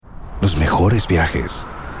Los mejores viajes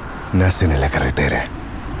nacen en la carretera,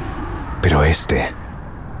 pero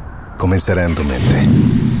comenzará en tu mente.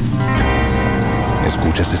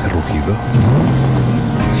 ¿Escuchas ese rugido?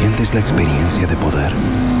 ¿Sientes la experiencia de poder?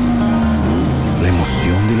 ¿La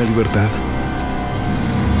emoción de la libertad?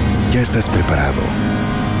 Ya estás preparado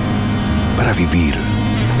para vivir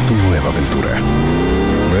tu nueva aventura.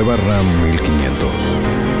 Nueva Ram 1500.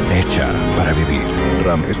 Hecha para vivir.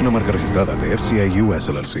 Ram es una marca registrada de FCI US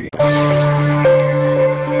LLC.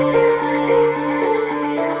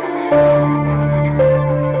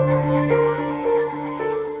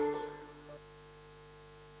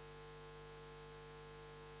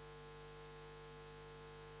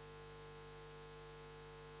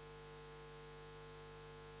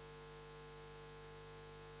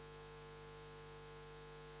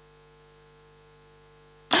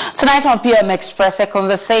 Tonight on PM Express, a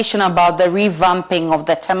conversation about the revamping of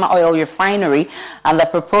the Tema Oil Refinery and the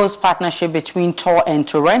proposed partnership between TOR and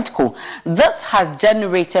Torrentco. This has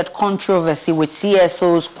generated controversy, with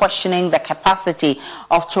CSOs questioning the capacity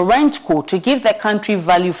of Torrentco to give the country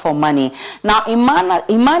value for money. Now,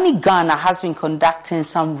 Imani Ghana has been conducting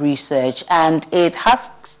some research, and it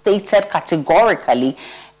has stated categorically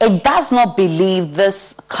it does not believe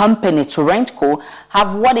this company, Torrentco,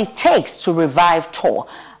 have what it takes to revive TOR.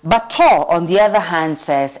 But TOR, on the other hand,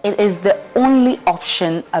 says it is the only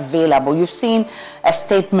option available. You've seen a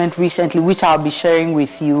statement recently, which I'll be sharing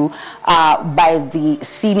with you, by the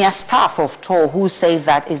senior staff of TOR, who say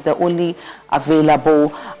that is the only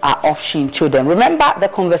available option to them. Remember the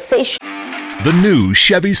conversation. The new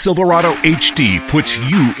Chevy Silverado HD puts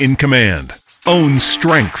you in command. Own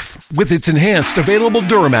strength with its enhanced available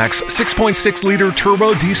Duramax 6.6-liter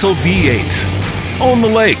turbo diesel V8. Own the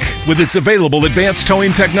lake with its available advanced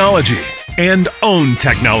towing technology. And own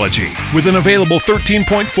technology with an available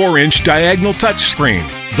 13.4-inch diagonal touchscreen.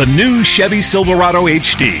 The new Chevy Silverado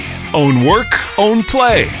HD. Own work, own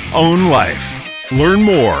play, own life. Learn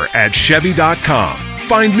more at Chevy.com.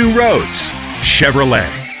 Find new roads.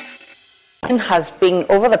 Chevrolet. Has been,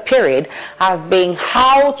 over the period, has been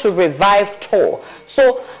how to revive TOR.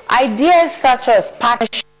 So ideas such as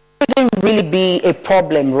partnership shouldn't really be a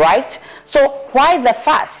problem, right? So why the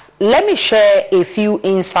fuss? Let me share a few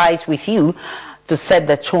insights with you to set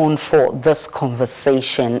the tone for this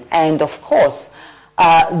conversation. And of course,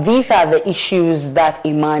 these are the issues that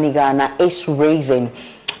Imani Ghana is raising.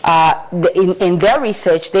 In their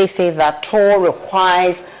research, they say that TOR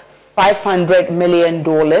requires $500 million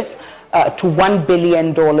to $1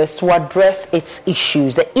 billion to address its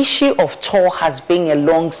issues. The issue of TOR has been a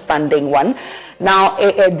long-standing one. Now,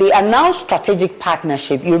 the announced strategic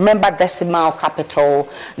partnership, you remember Decimal Capital,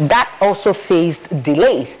 that also faced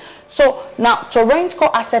delays. So now, Torrentco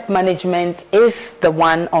Asset Management is the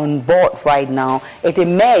one on board right now. It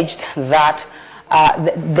emerged that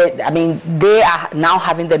they are now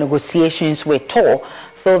having the negotiations with TOR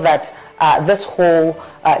so that this whole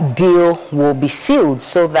deal will be sealed,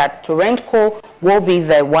 so that Torrentco will be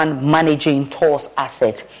the one managing TOR's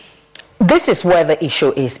asset. This is where the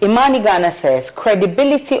issue is. Imani Ghana says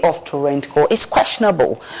credibility of Torrentco is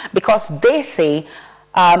questionable because they say,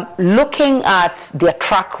 looking at their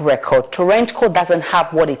track record, Torrentco doesn't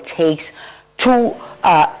have what it takes to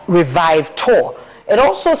revive TOR. It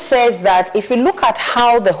also says that if you look at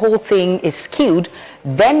how the whole thing is skewed,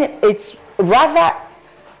 then it's rather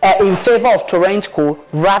in favor of Torrentco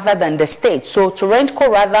rather than the state. So Torrentco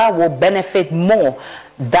rather will benefit more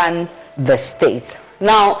than the state.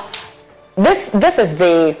 Now, this is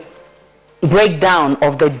the breakdown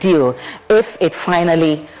of the deal if it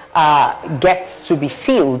finally gets to be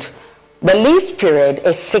sealed. The lease period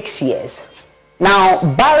is 6 years. Now,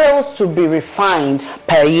 barrels to be refined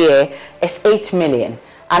per year is 8 million,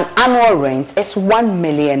 and annual rent is $1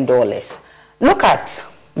 million. Look at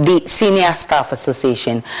the Senior Staff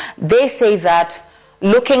Association. They say that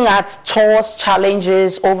looking at TOR's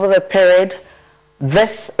challenges over the period,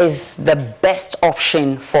 this is the best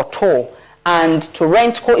option for TOR, and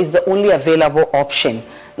Torrentco is the only available option.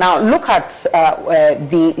 Now, look at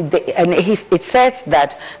it says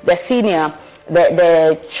that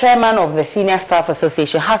the chairman of the Senior Staff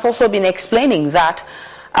Association has also been explaining that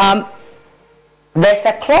there's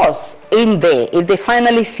a clause in there. If they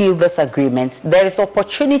finally seal this agreement, there is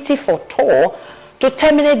opportunity for TOR to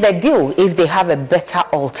terminate the deal if they have a better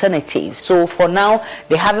alternative. So for now,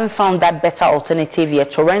 they haven't found that better alternative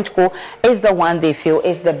yet. Torrentco is the one they feel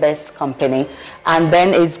is the best company, and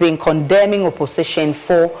then it's been condemning opposition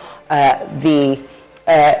for the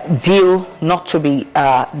deal not to be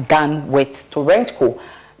done with Torrentco.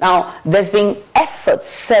 Now, there's been efforts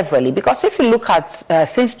severally, because if you look at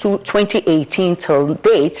since 2018 till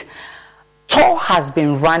date, TOR has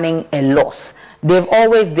been running a loss.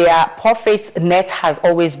 Their profit net has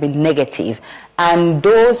always been negative. And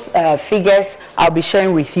those figures I'll be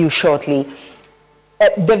sharing with you shortly.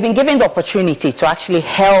 They've been given the opportunity to actually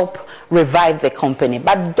help revive the company.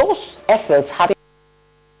 But those efforts have been...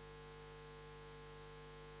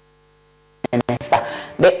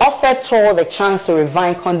 They offered TOR the chance to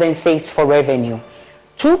refine condensates for revenue.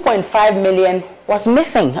 2.5 million was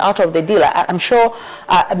missing out of the deal. I'm sure,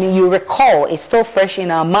 you recall, it's still fresh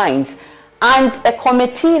in our minds. And a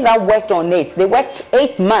committee that worked on it, they worked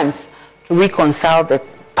 8 months to reconcile the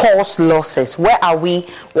TOR's losses. Where are we?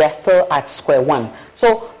 We are still at square one.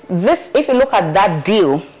 So this, if you look at that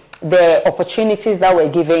deal, the opportunities that were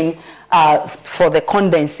given for the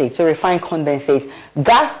condensate, to refine condensates,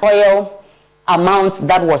 gas oil amount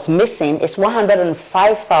that was missing is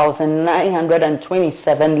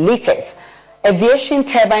 105,927 liters. Aviation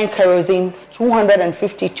turbine kerosene,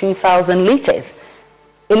 252,000 liters.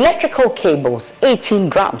 Electrical cables, 18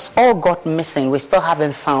 drums, all got missing. We still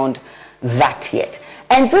haven't found that yet.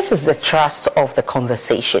 And this is the thrust of the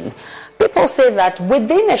conversation. People say that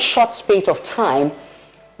within a short space of time,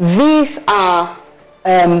 these are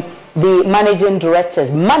the managing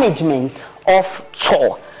directors, management of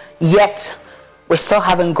TOR, yet we still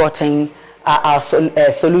haven't gotten our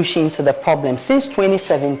solutions to the problem. Since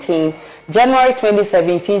 2017, January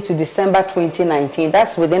 2017 to December 2019,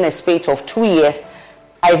 that's within a space of 2 years,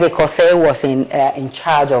 Isaac Osei was in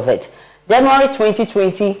charge of it. January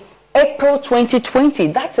 2020, April 2020,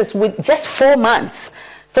 that is with just 4 months.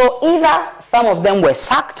 So either some of them were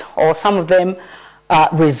sacked or some of them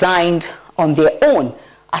resigned on their own.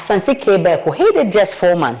 Asante Kebeko, he did just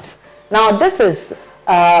 4 months. Now this is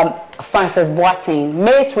Francis Boateng,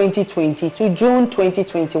 May 2020 to June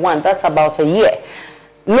 2021. That's about a year.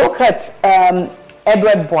 Look at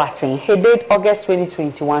Edward Boateng. He did August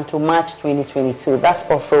 2021 to March 2022. That's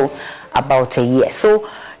also about a year. So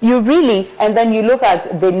you really, and then you look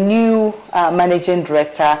at the new managing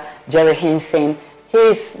director, Jerry Henson.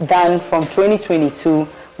 He's done from 2022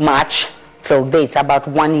 March till date, about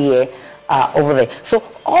 1 year over there. So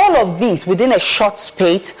all of these within a short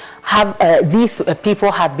space have these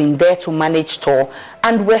people have been there to manage TOR,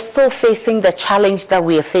 and we're still facing the challenge that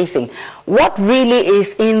we are facing. What really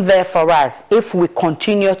is in there for us if we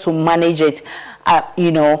continue to manage it,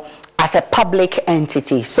 as a public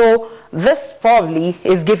entity? So this probably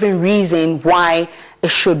is giving reason why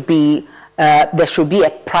it should be there should be a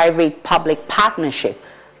private-public partnership.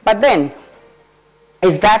 But then,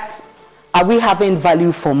 are we having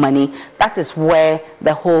value for money? That is where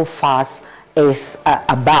the whole fuss is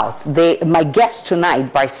about. My guest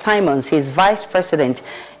tonight, Bryce Simons, he's Vice President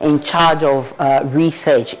in charge of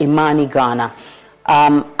research, Imani Ghana.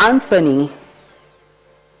 Anthony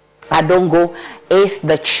Adongo is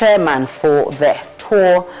the chairman for the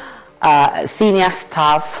TOR senior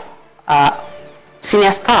staff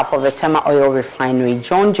of the Tema Oil Refinery.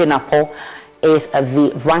 John Jinapor is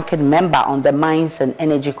the ranking member on the Mines and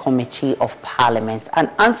Energy Committee of Parliament. And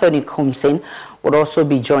Anthony Kumsin would also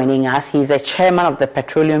be joining us. He's a chairman of the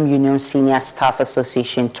Petroleum Union Senior Staff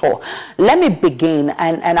Association, TOR. Let me begin,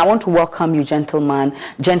 and I want to welcome you, gentlemen,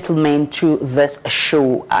 to this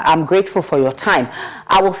show. I'm grateful for your time.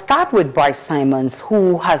 I will start with Bryce Simons,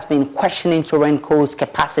 who has been questioning Torenco's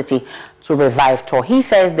capacity to revive TOR. He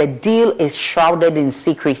says the deal is shrouded in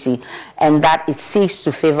secrecy and that it seeks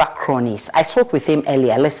to favor cronies. I spoke with him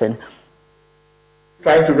earlier. Listen.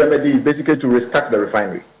 Trying to remedy is basically to restart the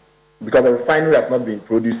refinery, because the refinery has not been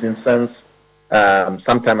producing since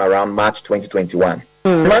sometime around March 2021.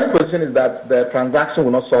 My position is that the transaction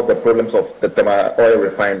will not solve the problems of the Tema Oil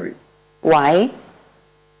Refinery. Why?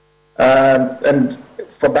 And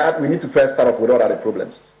for that, we need to first start off with what are the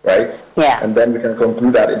problems, right? Yeah. And then we can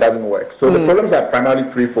conclude that it doesn't work. So the problems are primarily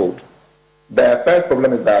threefold. The first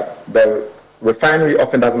problem is that the refinery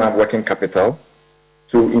often doesn't have working capital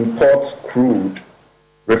to import crude,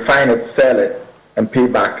 refine it, sell it, and pay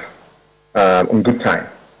back on good time.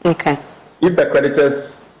 Okay. If the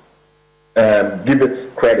creditors give it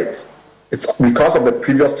credit, it's because of the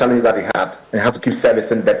previous challenge that it had, and it has to keep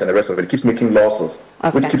servicing debt and the rest of it. It keeps making losses,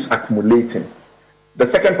 which keeps accumulating. The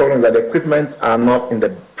second problem is that the equipment are not in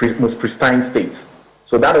the most pristine state.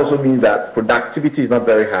 So that also means that productivity is not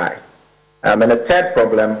very high. And the third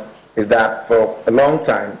problem is that for a long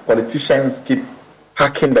time, politicians keep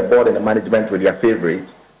packing the board and the management with their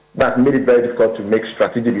favorites. That's made it very difficult to make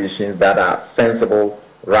strategic decisions that are sensible,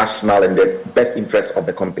 rational, and the best interest of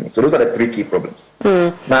the company. So those are the three key problems.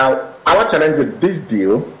 Now, our challenge with this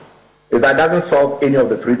deal is that it doesn't solve any of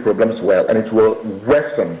the three problems well, and it will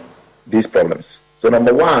worsen these problems. So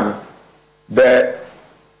number one, the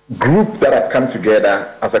group that have come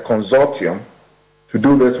together as a consortium to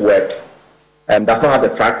do this work does not have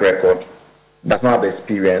the track record, does not have the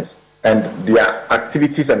experience, and their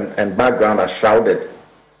activities and background are shrouded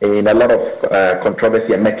in a lot of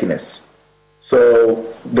controversy and murkiness.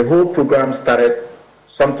 So the whole program started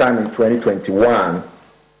sometime in 2021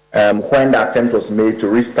 when the attempt was made to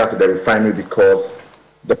restart the refinery because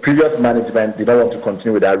the previous management did not want to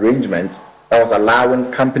continue with the arrangement that was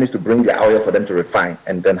allowing companies to bring their oil for them to refine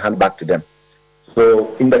and then hand back to them.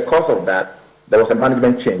 So in the course of that, there was a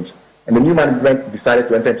management change, and the new management decided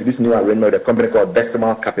to enter into this new arrangement with a company called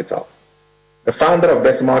Decimal Capital. The founder of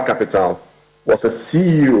Decimal Capital was a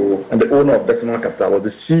CEO, and the owner of Decimal Capital was the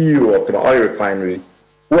CEO of the oil refinery,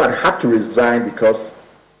 who had to resign because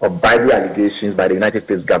of bribery allegations by the United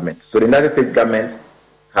States government. So the United States government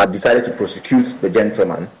had decided to prosecute the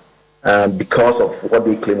gentleman because of what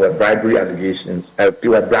they claim were bribery allegations,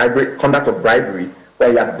 conduct of bribery,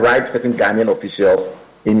 where he had bribed certain Ghanaian officials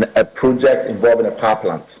in a project involving a power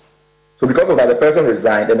plant. So because of that, the person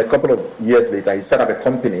resigned, and a couple of years later, he set up a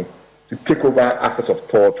company to take over assets of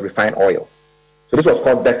TOR to refine oil. So this was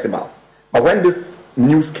called Decimal. But when this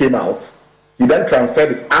news came out, he then transferred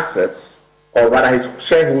his assets, or rather his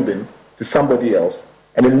shareholding, to somebody else,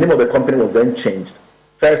 and the name of the company was then changed,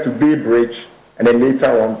 first to Bay Bridge, and then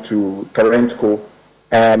later on to Torrentco.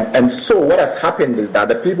 And so what has happened is that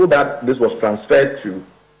the people that this was transferred to,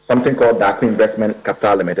 something called Daco Investment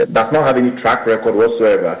Capital Limited, does not have any track record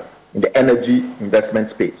whatsoever in the energy investment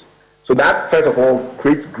space. So that, first of all,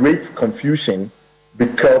 creates great confusion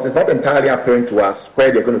because it's not entirely apparent to us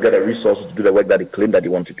where they're going to get the resources to do the work that they claim that they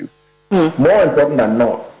want to do. More important than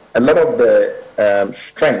not, a lot of the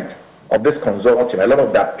strength of this consortium, a lot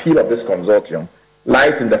of the appeal of this consortium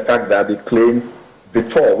lies in the fact that they claim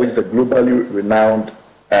TOR, which is a globally renowned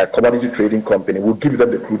commodity trading company, will give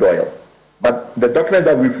them the crude oil. But the documents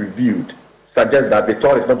that we've reviewed suggest that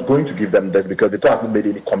TOR is not going to give them this because TOR has not made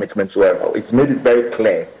any commitment whatsoever. It's made it very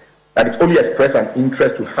clear that it's only expressed an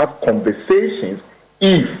interest to have conversations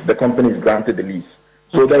if the company is granted the lease.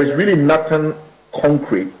 So there is really nothing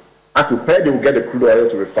concrete as to where they will get the crude oil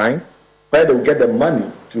to refine, where they will get the money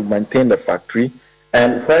to maintain the factory,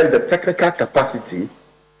 and where the technical capacity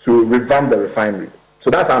to revamp the refinery. So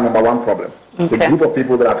that's our number one problem. The group of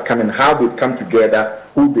people that have come in, how they've come together,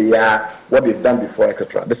 who they are, what they've done before,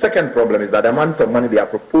 etc. The second problem is that the amount of money they are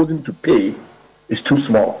proposing to pay is too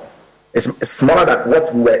small. It's smaller than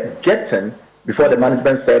what we were getting before the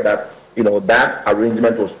management said that that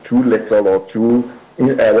arrangement was too little or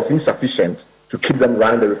was insufficient to keep them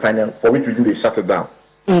running the refinery, for which reason they shut it down.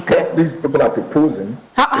 What these people are proposing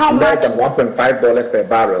is less than $1.5 per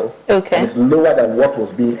barrel, and it's lower than what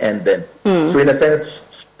was being earned then. So in a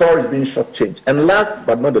sense, TOR is being shortchanged. And last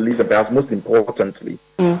but not the least, and perhaps most importantly,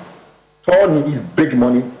 TOR needs big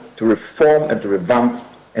money to reform and to revamp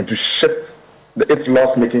and to shift its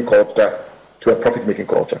loss-making culture to a profit-making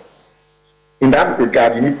culture. In that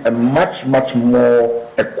regard, you need a much, much more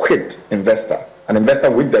equipped investor, an investor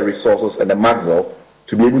with the resources and the muscle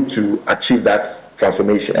to be able to achieve that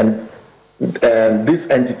transformation. And this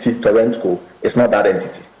entity, Torrentco, is not that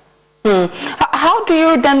entity. How do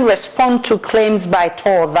you then respond to claims by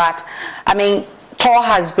TOR that, TOR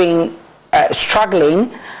has been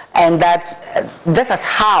struggling and that this is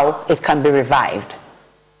how it can be revived?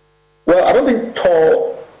 Well, I don't think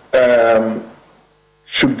TOR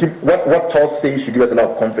should give, what TOR says should give us a lot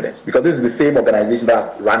of confidence, because this is the same organization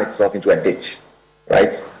that ran itself into a ditch,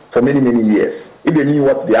 right, for many, many years. If they knew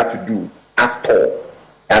what they had to do as TOR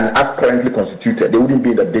and as currently constituted, they wouldn't be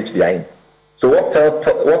in the ditch they are in. So what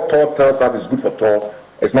TOR tells us is good for TOR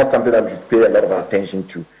is not something that we should pay a lot of attention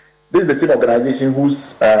to. This is the same organization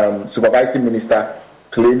whose supervising minister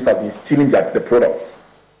claims have been stealing the products.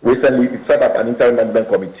 Recently, it set up an interim management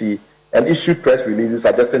committee and issued press releases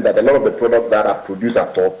suggesting that a lot of the products that are produced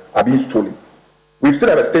at TOR are being stolen. We've seen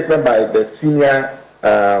a statement by the senior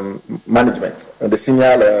management and the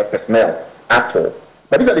senior personnel at TOR.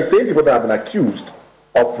 But these are the same people that have been accused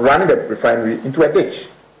of running the refinery into a ditch.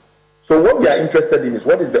 So what we are interested in is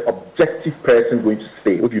what is the objective person going to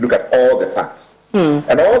say if you look at all the facts.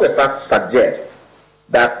 And all the facts suggest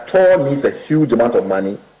that TOR needs a huge amount of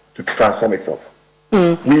money to transform itself.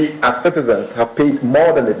 We as citizens have paid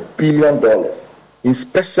more than $1 billion in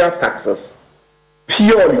special taxes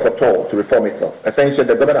purely for TOR to reform itself. Essentially,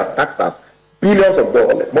 the government has taxed us billions of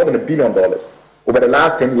dollars, more than $1 billion over the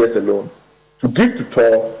last 10 years alone, to give to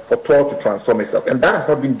TOR for TOR to transform itself. And that has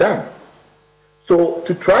not been done. So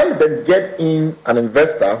to try and then get in an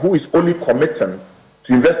investor who is only committing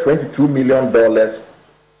to invest $22 million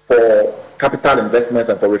for capital investments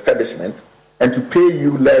and for refurbishment, and to pay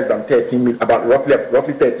you less than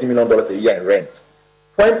roughly $13 million a year in rent,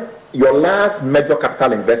 when your last major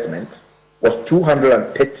capital investment was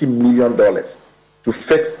 $230 million to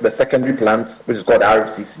fix the secondary plant, which is called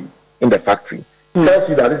RFCC, in the factory, tells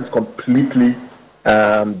you that this is completely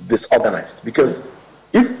disorganized. Because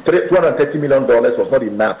if $230 million was not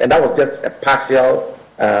enough, and that was just a partial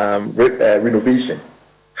renovation,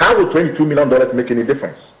 how would $22 million make any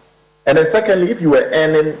difference? And then secondly, if you were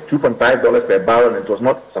earning $2.5 per barrel and it was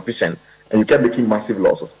not sufficient, and you kept making massive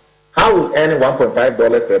losses, how will earning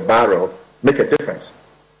 $1.5 per barrel make a difference?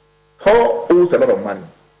 TOR owes a lot of money.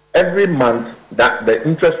 Every month that the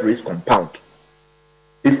interest rates compound.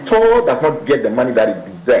 If TOR does not get the money that it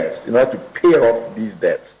deserves in order to pay off these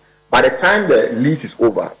debts, by the time the lease is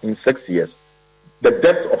over in 6 years, the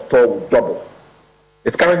debt of TOR will double.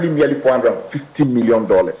 It's currently nearly $450 million.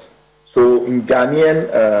 So in Ghanaian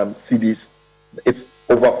cedis, it's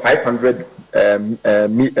over 5 billion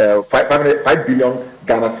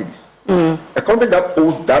Ghana cedis. A company that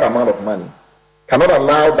owes that amount of money cannot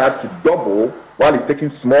allow that to double while it's taking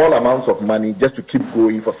small amounts of money just to keep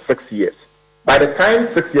going for 6 years. By the time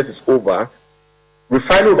 6 years is over,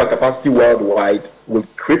 refinery overcapacity worldwide will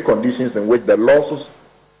create conditions in which the losses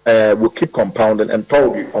will keep compounding and TOR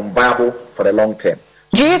will be unviable for the long term.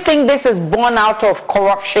 Do you think this is born out of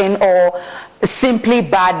corruption or simply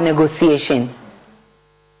bad negotiation?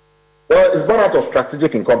 Well, it's born out of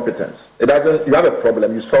strategic incompetence. You have a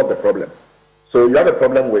problem, you solve the problem. So you have a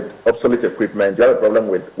problem with obsolete equipment, you have a problem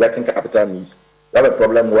with working capital needs, you have a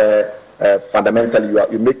problem where fundamentally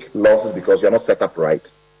you make losses because you're not set up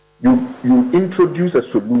right. You introduce a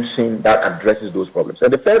solution that addresses those problems.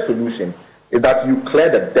 And the first solution is that you clear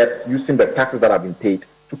the debt using the taxes that have been paid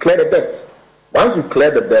to clear the debt. Once you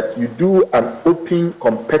clear the debt, you do an open,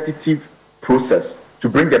 competitive process to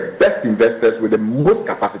bring the best investors with the most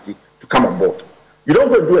capacity to come on board. You don't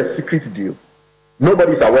go and do a secret deal.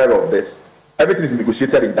 Nobody is aware of this. Everything is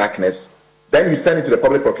negotiated in darkness. Then you send it to the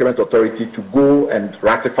Public Procurement Authority to go and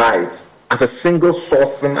ratify it as a single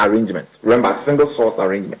sourcing arrangement. Remember, a single source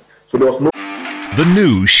arrangement. So there was no... The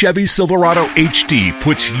new Chevy Silverado HD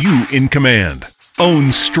puts you in command.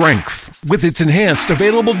 Own strength with its enhanced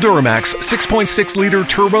available Duramax 6.6-liter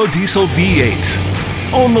turbo diesel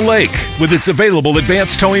V8. Own the lake with its available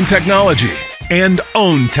advanced towing technology. And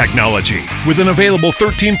own technology with an available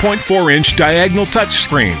 13.4-inch diagonal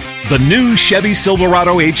touchscreen. The new Chevy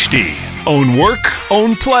Silverado HD. Own work,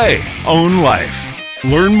 own play, own life.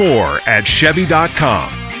 Learn more at Chevy.com.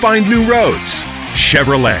 Find new roads.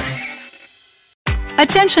 Chevrolet.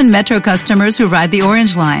 Attention Metro customers who ride the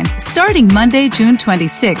Orange Line. Starting Monday, June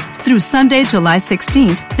 26th through Sunday, July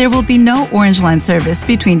 16th, there will be no Orange Line service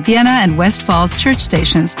between Vienna and West Falls church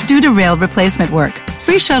stations due to rail replacement work.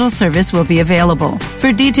 Free shuttle service will be available.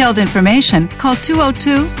 For detailed information, call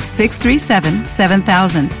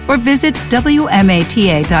 202-637-7000 or visit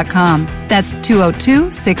WMATA.com. That's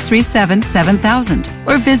 202-637-7000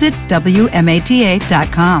 or visit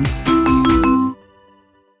WMATA.com.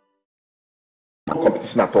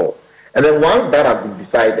 Competition at all. And then once that has been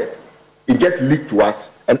decided, it gets leaked to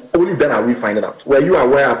us, and only then are we finding out. Were you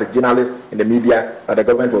aware as a journalist in the media that the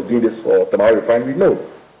government was doing this for Tamale Refinery? No.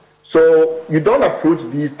 So you don't approach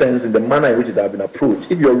these things in the manner in which they have been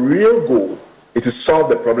approached. If your real goal is to solve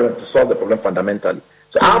the problem, fundamentally.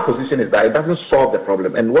 So our position is that it doesn't solve the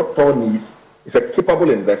problem. And what TOR needs is a capable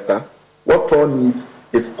investor. What TOR needs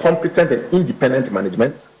is competent and independent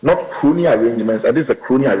management, not crony arrangements, and this is a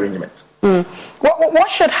crony arrangement. What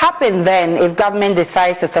should happen then if government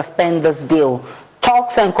decides to suspend this deal?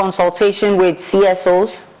 Talks and consultation with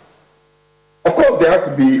CSOs? Of course, there has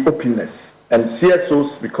to be openness. And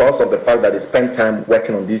CSOs, because of the fact that they spend time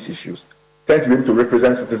working on these issues, tend to be able to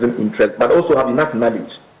represent citizen interest, but also have enough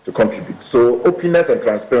knowledge to contribute. So openness and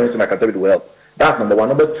transparency and accountability will help. That's number one.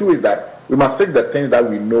 Number two is that we must fix the things that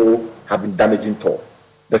we know have been damaging TOR.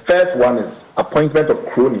 The first one is appointment of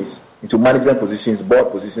cronies into management positions,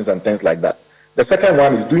 board positions, and things like that. The second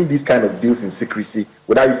one is doing these kind of deals in secrecy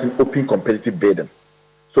without using open competitive bidding.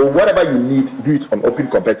 So whatever you need, do it on open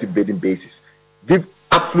competitive bidding basis. Give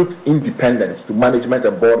absolute independence to management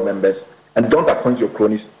and board members, and don't appoint your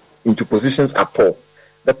cronies into positions at all.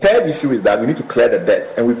 The third issue is that we need to clear the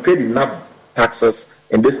debt, and we've paid enough taxes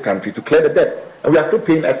in this country to clear the debt, and we are still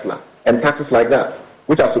paying ESLA and taxes like that,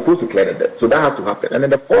 which are supposed to clear the debt. So that has to happen. And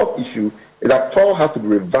then the fourth issue is that TOR has to be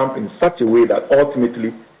revamped in such a way that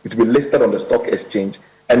ultimately it will be listed on the stock exchange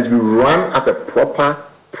and it will run as a proper,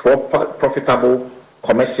 profitable,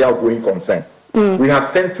 commercial going concern. We have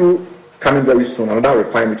Central coming very soon, another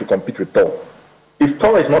refinery to compete with TOR. if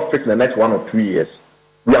TOR is not fixed in the next 1 or 2 years,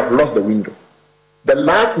 we have lost the window. The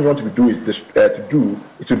last thing you want to do is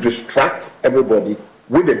to distract everybody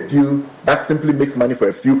with a deal that simply makes money for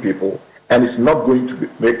a few people and is not going to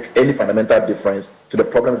make any fundamental difference to the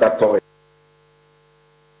problems that TOR is.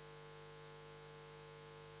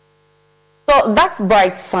 So that's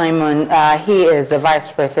Bright Simon. He is the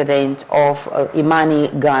Vice President of Imani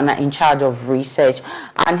Ghana in charge of research,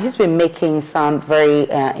 and he's been making some very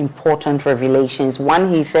important revelations. One,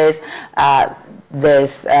 he says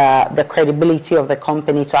there's the credibility of the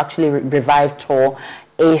company to actually revive TOR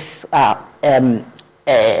is at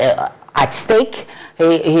stake.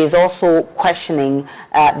 He is also questioning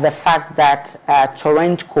the fact that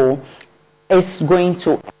Torrentco is going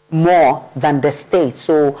to more than the state.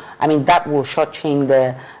 So, I mean, that will shortchange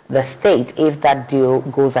the state if that deal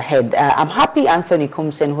goes ahead. I'm happy Anthony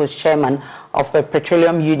Kumsin, who's chairman of the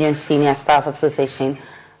Petroleum Union Senior Staff Association,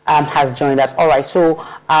 has joined us. All right, so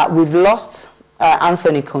we've lost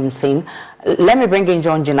Anthony Kumsin. Let me bring in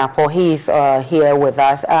John Jinapor. He's here with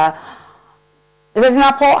us.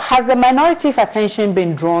 Jinapor, has the minorities' attention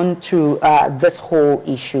been drawn to this whole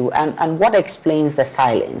issue, and what explains the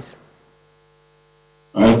silence?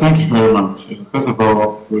 Thank you very much. First of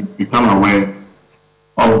all, we've become aware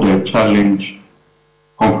of the challenge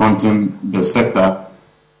confronting the sector.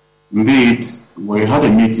 Indeed, we had a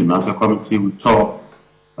meeting as a committee with TOR,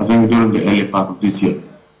 I think during the early part of this year.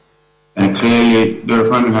 And clearly, the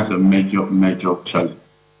refinery has a major challenge.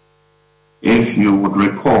 If you would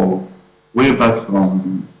recall, way back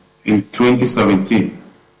from in 2017,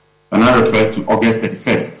 and I refer to August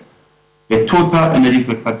 31st, the total energy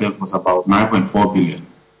sector debt was about 9.4 billion.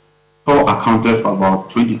 TOR accounted for about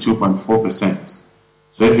 22.4%.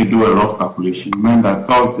 So if you do a rough calculation, it meant that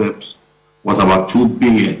TOR's debt was about 2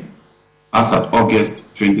 billion as at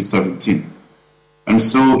August 2017. And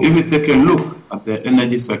so if you take a look at the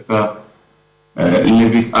Energy Sector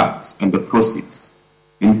Levies Act and the proceeds,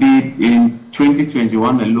 indeed in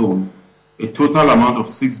 2021 alone, a total amount of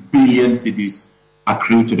 6 billion cedis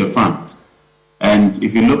accrued to the fund. And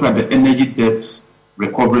if you look at the energy debt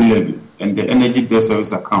recovery levy and the energy debt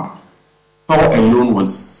service account, TOR alone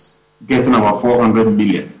was getting about 400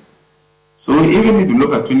 million. So even if you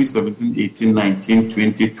look at 2017, 18, 19,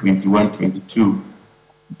 20, 21, 22,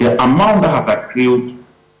 the amount that has accrued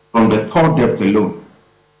from the TOR debt alone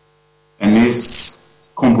and its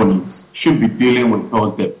components should be dealing with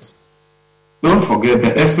TOR's debt. Don't forget,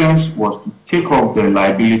 the essence was to take off the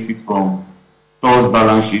liability from TOR's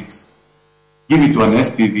balance sheet, give it to an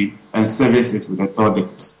SPV, and service it with the TOR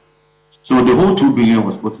debt. So the whole 2 billion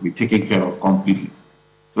was supposed to be taken care of completely,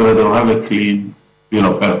 so that they'll have a clean bill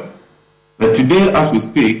of health. But today, as we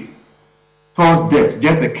speak, TOR's debt,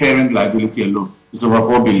 just the current liability alone, is over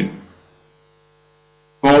 4 billion.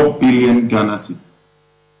 4 billion Ghana cedis.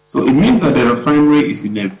 So it means that the refinery is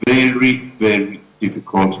in a very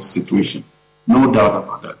difficult situation. No doubt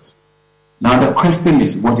about that. Now the question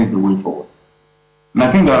is, what is the way forward? And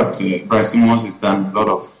I think that Bryce Simmons has done a lot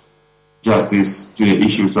of justice to the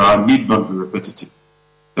issue, so I need not be repetitive.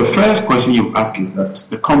 The first question you ask is that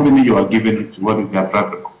the company you are giving it to, what is their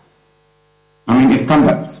track record? I mean, it's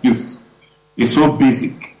standard. It's so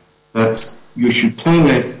basic that you should tell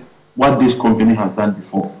us what this company has done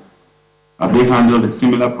before. Have they handled a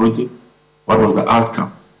similar project? What was the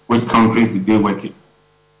outcome? Which countries did they work in?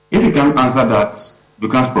 If you can't answer that, it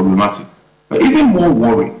becomes problematic. But even more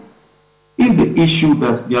worrying is the issue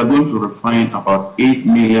that they are going to refine about 8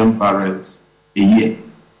 million barrels a year.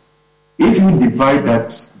 If you divide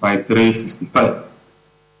that by 365,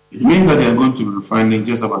 it means that they are going to be refining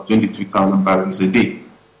just about 22,000 barrels a day.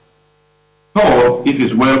 Or if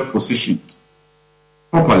it's well positioned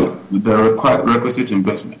properly with the requisite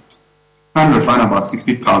investment, can refine about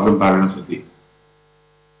 60,000 barrels a day.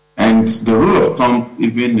 And the rule of thumb,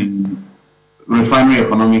 even in refinery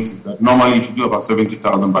economics, is that normally you should do about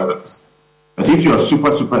 70,000 barrels. But if you are super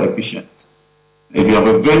efficient, if you have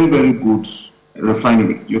a very good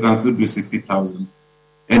refinery, you can still do 60,000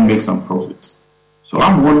 and make some profits. So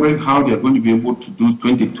I'm wondering how they are going to be able to do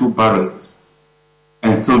 22 barrels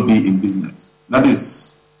and still be in business. That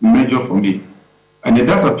is major for me. And it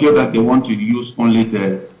does appear that they want to use only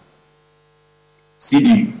the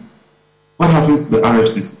CDU. What happens to the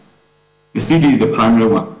RFCC? The CD is the primary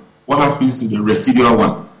one. What happens to the residual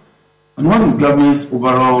one? And what is government's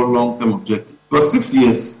overall long-term objective? Because 6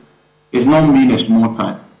 years is not mean a small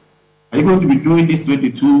time. Are you going to be doing this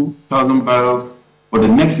 22,000 barrels for the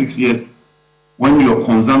next 6 years when your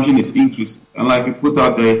consumption is increasing? And like you put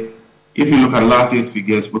out there, if you look at last year's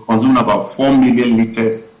figures, we consumed about 4 million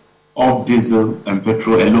liters of diesel and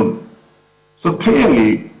petrol alone. So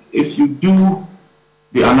clearly, if you do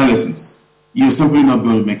the analysis, you're simply not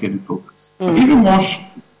going to make any progress. But even more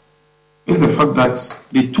is the fact that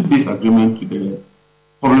they took this agreement to the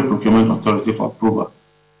Public Procurement Authority for approval,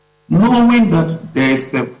 knowing that there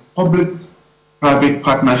is a Public-Private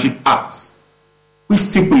Partnership Act which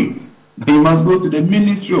stipulates that you must go to the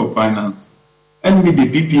Ministry of Finance and meet the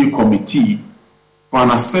PPA committee for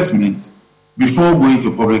an assessment before going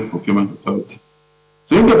to Public Procurement Authority.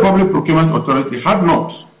 So if the Public Procurement Authority had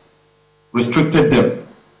not restricted them,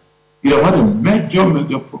 you'd have had a major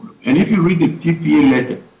problem. And if you read the PPA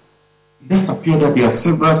letter, it does appear that there are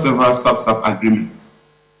several sub agreements.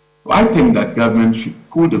 So I think that government should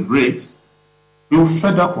pull the brakes, do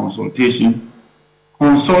further consultation,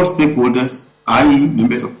 consult stakeholders, i.e.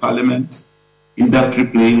 members of parliament, industry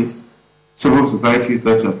players, civil societies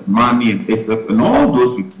such as MANI and SF, and all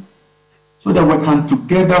those people, so that we can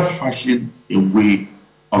together fashion a way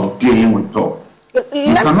of dealing with TOR. You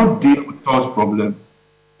cannot deal with TOR's problem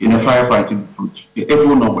in a firefighting approach. It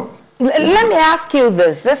will not work. Let me ask you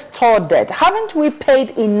this TOR debt, haven't we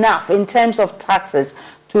paid enough in terms of taxes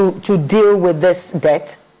to deal with this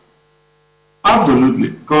debt?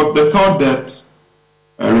 Absolutely. Because the TOR debt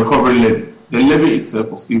recovery levy, the levy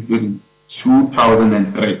itself was instituted in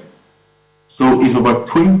 2003. So it's over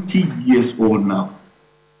 20 years old now.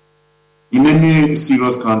 In any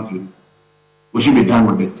serious country, we should be done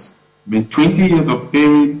with it. I mean, 20 years of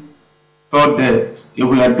paying TOR debt, if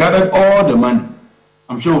we had gathered all the money,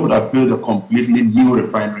 I'm sure we would have built a completely new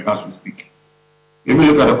refinery as we speak. If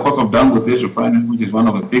you look at the cost of Dangote's refinery, which is one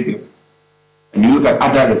of the biggest, and you look at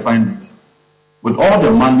other refineries, with all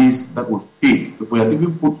the monies that we've paid, if we had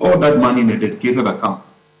even put all that money in a dedicated account,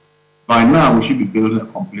 by now we should be building a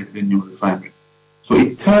completely new refinery. So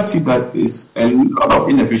it tells you that there's a lot of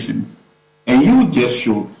inefficiency. And you just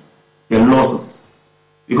showed the losses.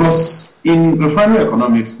 Because in refinery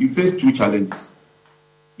economics, you face two challenges.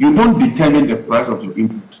 You don't determine the price of your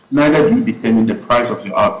input, neither do you determine the price of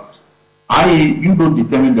your output. I.e., you don't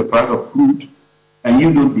determine the price of crude, and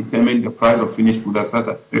you don't determine the price of finished products such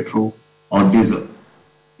as petrol or diesel.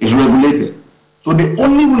 It's regulated. So the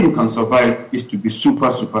only way you can survive is to be super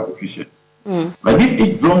efficient. But if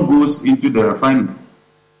each drum goes into the refinery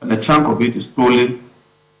and a chunk of it is stolen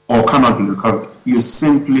or cannot be recovered, you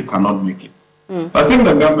simply cannot make it. I think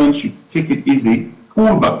the government should take it easy,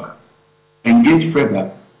 pull back, engage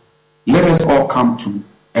further. Let us all come to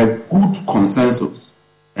a good consensus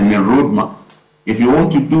and a roadmap. If you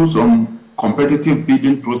want to do some competitive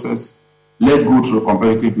bidding process, let's go through a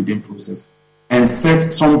competitive bidding process and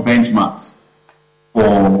set some benchmarks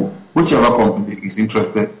for whichever company is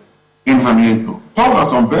interested in handling TOR. TOR has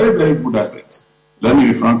some very good assets. Let me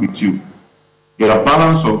be frank with you. Their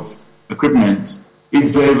balance of equipment is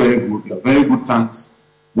very good. They are very good tanks.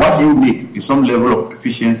 What you need is some level of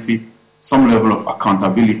efficiency, some level of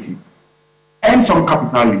accountability, and some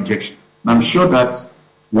capital injection. And I'm sure that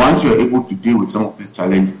once you're able to deal with some of these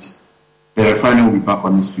challenges, the refinery will be back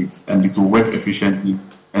on its feet and it will work efficiently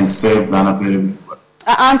and serve Ghana very well.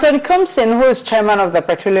 Anthony Compson, who is chairman of the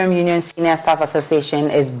Petroleum Union Senior Staff Association,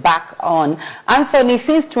 is back on. Anthony,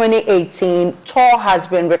 since 2018, TOR has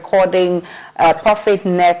been recording a profit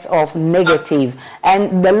net of negative,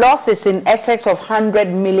 and the loss is in excess of 100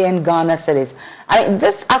 million Ghana cedis.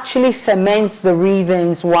 This actually cements the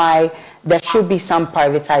reasons why there should be some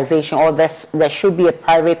privatization, or there should be a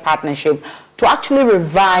private partnership to actually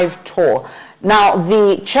revive TOR. Now,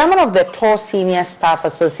 the chairman of the TOR Senior Staff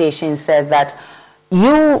Association said that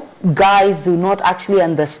you guys do not actually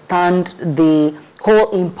understand the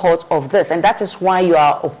whole import of this, and that is why you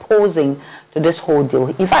are opposing to this whole deal.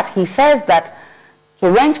 In fact, he says that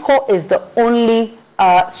Torrentco is the only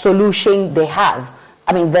solution they have.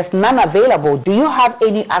 I mean, there's none available. Do you have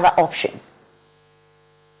any other option?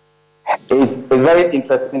 It's very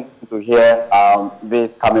interesting to hear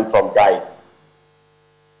this coming from Guide.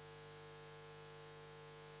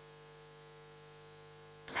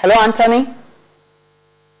 Hello, Anthony?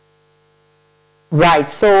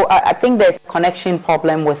 Right, so I think there's a connection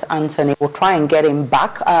problem with Anthony. We'll try and get him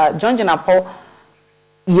back. John Jinapor,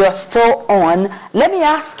 you're still on. Let me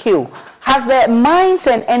ask you, has the Mines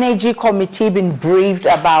and Energy Committee been briefed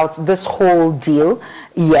about this whole deal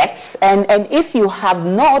yet? And if you have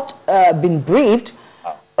not been briefed,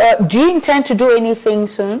 do you intend to do anything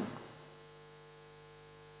soon?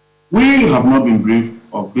 We have not been briefed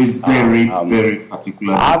of this very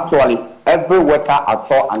particular. Actually, every worker at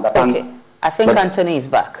TOR understands. Okay. I think Anthony is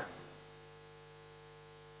back.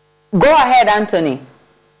 Go ahead, Anthony.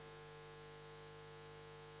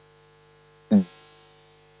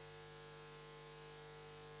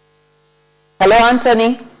 Hello,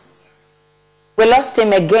 Anthony. We lost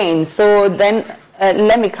him again. So then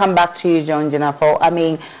Let me come back to you, John Jinapor. I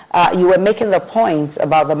mean, you were making the point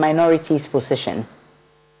about the minorities' position.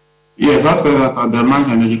 Yes, I said that at the Mines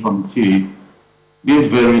and Energy Committee, this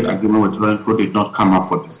very agreement with Renfrew did not come up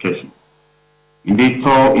for discussion. Indeed,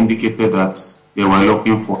 TOR indicated that they were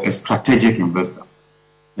looking for a strategic investor.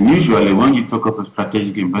 And usually, when you talk of a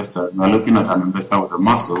strategic investor, you are looking at an investor with the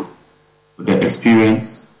muscle, with the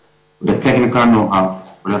experience, with the technical know-how,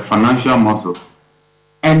 with the financial muscle,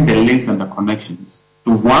 and the links and the connections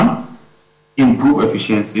to, one, improve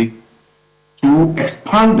efficiency, two,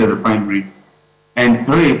 expand the refinery, and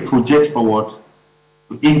three, project forward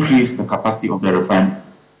to increase the capacity of the refinery.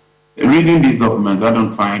 Reading these documents, I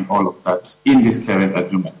don't find all of that in this current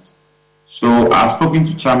agreement. So I've spoken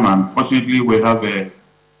to Chairman. Fortunately, we have a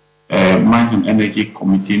Mines and Energy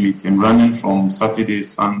Committee meeting running from Saturday,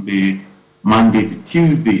 Sunday, Monday to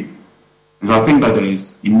Tuesday. And so I think that there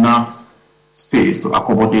is enough space to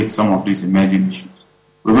accommodate some of these emerging issues.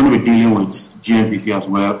 We're going to be dealing with GNPC as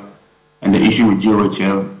well, and the issue with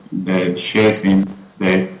GOHL, the shares in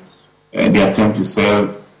the attempt to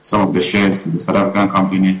sell some of the shares to the South African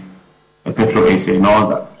company, Petro SA, and all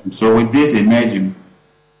that. And so with this emerging,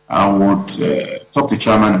 I would talk to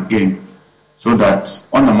Chairman again so that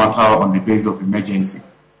on the matter, on the basis of emergency,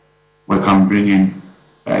 we can bring in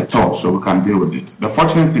TOR so we can deal with it. The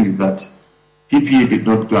fortunate thing is that PPA did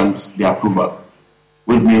not grant the approval,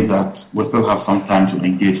 which means that we still have some time to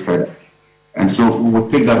engage further. And so we will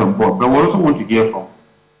take that on board. But we also want to hear from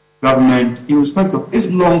government in respect of its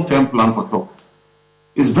long-term plan for TOR.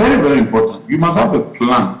 It's very, very important. You must have a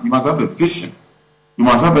plan. You must have a vision. You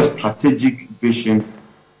must have a strategic vision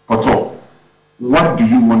for TOR. What do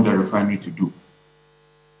you want the refinery to do?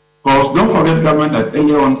 Because don't forget, government that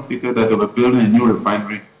earlier on stated that they were building a new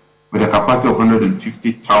refinery with a capacity of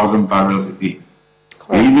 150,000 barrels a day.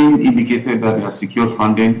 They even indicated that they have secured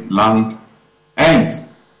funding, land, and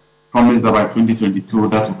promised that by 2022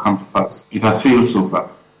 that will come to pass. It has failed so far.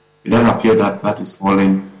 It does appear that that is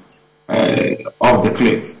falling off the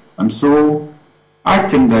cliff. And so I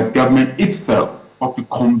think that government itself ought to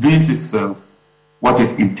convince itself what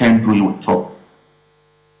it intends doing with TOR.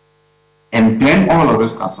 And then all of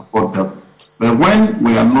us can support government. But when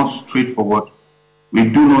we are not straightforward, we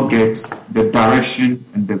do not get the direction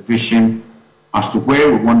and the vision as to where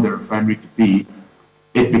we want the refinery to be,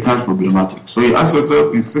 it becomes problematic. So you ask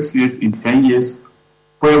yourself, in 6 years, in 10 years,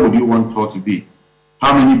 where would you want TOR to be?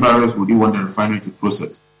 How many barrels would you want the refinery to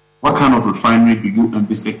process? What kind of refinery do you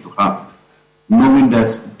envisage to have? Knowing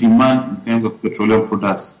that demand in terms of petroleum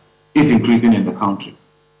products is increasing in the country.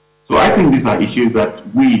 So I think these are issues that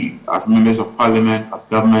we, as members of parliament, as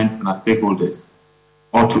government, and as stakeholders,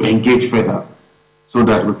 ought to engage further so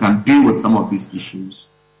that we can deal with some of these issues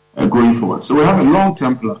going forward. So we have a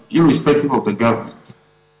long-term plan, irrespective of the government,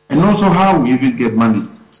 and also how we even get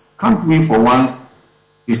management. Can't we, for once,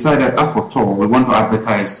 decide that as for TOR, we want to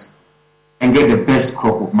advertise and get the best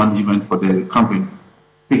crop of management for the company,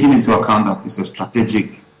 taking into account that it's a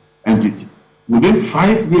strategic entity. Within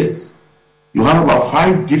 5 years, you have about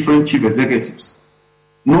 5 different chief executives.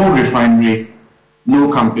 No refinery,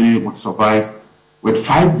 no company would survive with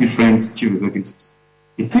 5 different chief executives.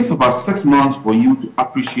 It takes about 6 months for you to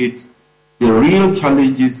appreciate the real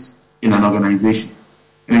challenges in an organization.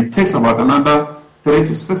 And it takes about another 3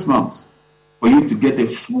 to 6 months for you to get a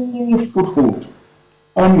full foothold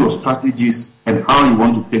on your strategies and how you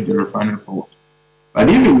want to take the refinery forward. But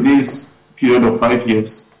even in this period of 5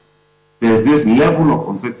 years, there's this level of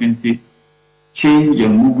uncertainty, change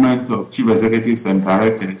and movement of chief executives and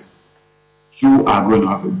directors. You are going to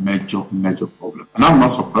have a major problem. And I'm not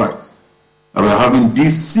surprised that we're having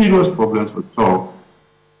these serious problems with TOR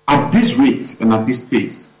at this rate and at this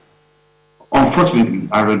pace. Unfortunately,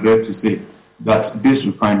 I regret to say that this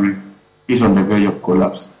refinery is on the verge of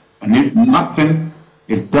collapse. And if nothing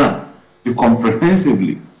is done to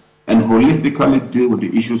comprehensively and holistically deal with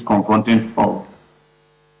the issues confronting TOR,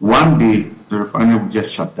 one day the refinery will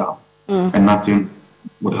just shut down and nothing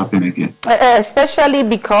would happen again. Especially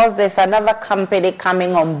because there's another company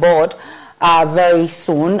coming on board very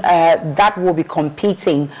soon that will be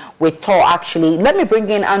competing with TOR actually. Let me bring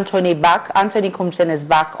in Anthony back. Anthony Kumsen is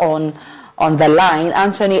back on the line.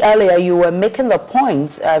 Anthony, earlier you were making the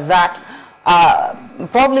point that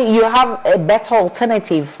probably you have a better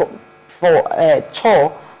alternative for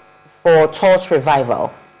TOR, for TOR's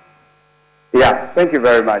revival. Yeah, thank you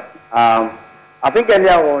very much. I think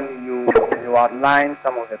earlier on you outlined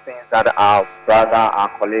some of the things that our brother, our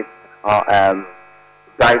colleague,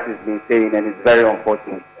 guys has been saying, and it's very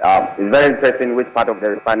unfortunate. It's very interesting which part of the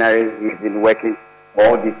refinery he's been working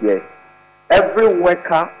all this year. every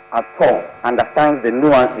worker at all understands the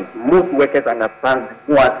nuances. Most workers understand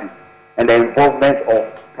the nuances and the involvement of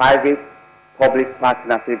private-public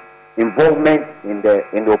partnership, involvement in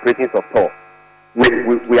the operations of TOR.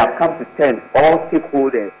 We have come to terms. All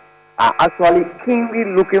stakeholders are actually keenly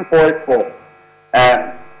looking forward for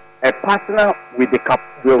a partner with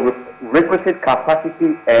the requisite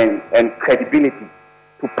capacity and credibility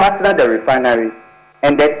to partner the refinery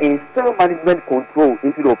and then install management control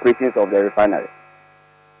into the operations of the refinery.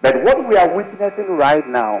 But what we are witnessing right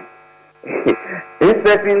now,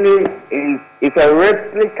 interestingly, is a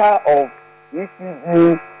replica of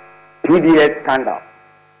ECG PDS scandal.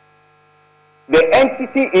 The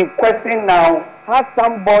entity in question now has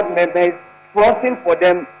some board members fronting for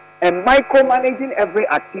them and micromanaging every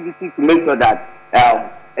activity to make sure that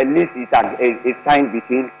a lease is signed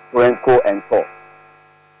between Torenco and TOR.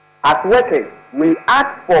 As workers, we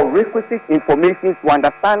asked for requisite information to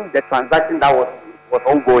understand the transaction that was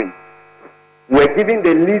ongoing. We were given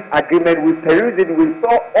the lease agreement, we perused it, we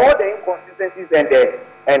saw all the inconsistencies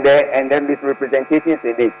and the misrepresentations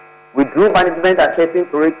in it. We drew management attention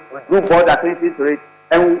to it, we drew board attention to it,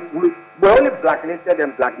 and we only blacklisted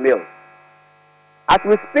and blackmailed. As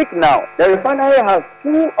we speak now, the refinery has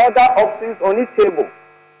two other options on its table.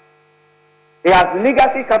 It has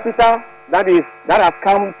legacy capital that has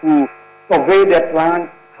come to survey the plan,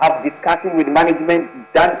 have discussion with management,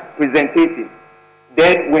 done presentation.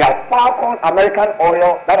 Then we have Falcon American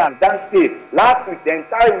Oil that has done sales. Last week, the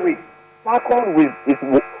entire week, Falcon was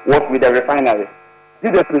with the refinery.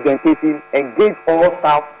 Did the presentation, engaged all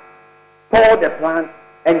staff, saw the plan,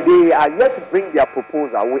 and they are yet to bring their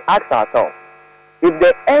proposal. We asked ourselves, if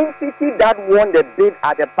the entity that won the bid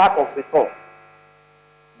at the back of the TOR,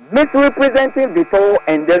 misrepresenting the TOR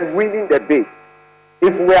and then winning the bid,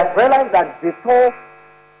 if we have realized that the TOR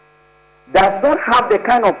does not have the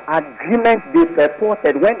kind of agreement they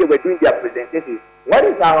purported when they were doing their presentation, what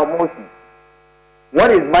is our motive? What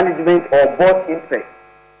is management or board interest?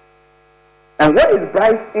 And what is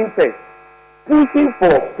Bryce's interest? Pushing for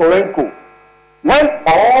Torenco. When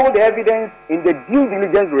all the evidence in the due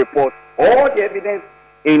diligence report, all the evidence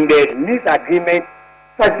in the lease agreement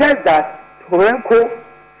suggests that Torenco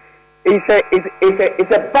is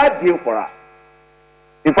a bad deal for us.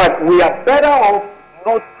 In fact, we are better off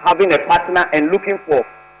not having a partner and looking for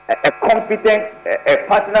a competent a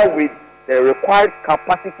partner with the required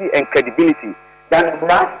capacity and credibility than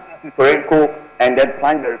rush into Torenco and then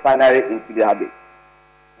plunge the refinery into the abyss.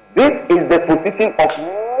 This is the position of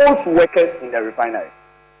most workers in the refinery.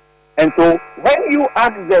 And so when you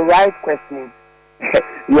ask the right questions,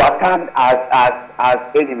 you are termed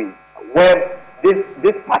as enemies. When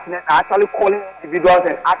this partner are actually calling individuals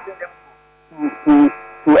and asking them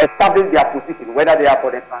to establish their position, whether they are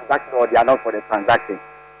for the transaction or they are not for the transaction.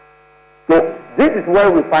 So this is where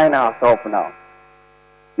we find ourselves now.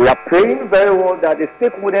 We are praying very well that the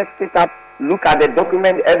stakeholders sit up, look at the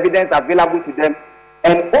document evidence available to them,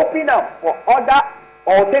 and open up for other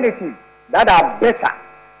alternatives that are better,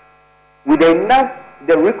 with enough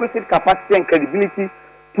the requisite capacity and credibility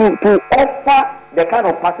to offer the kind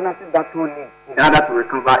of partnership that we need in order to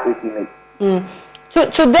recover its image.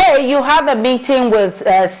 Today, you have a meeting with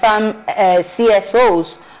some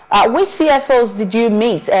CSOs. Which CSOs did you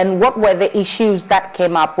meet, and what were the issues that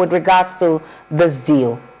came up with regards to this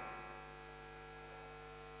deal?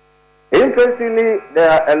 Interestingly, there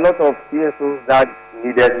are a lot of CSOs that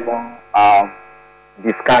needed more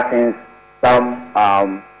discussions, some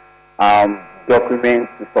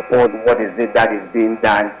documents to support what is it that is being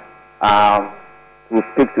done, to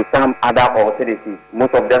speak to some other alternatives.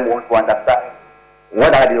 Most of them want to understand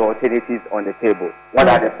what are the alternatives on the table, what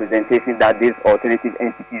are the presentations that these alternative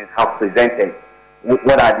entities have presented,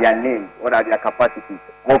 what are their names, what are their capacities,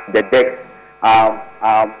 off the decks,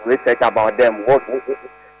 research about them.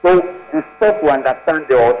 So you start to understand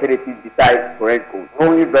the alternatives besides Torenco,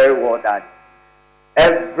 knowing very well that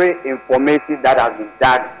every information that has been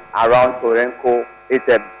done around Torenco is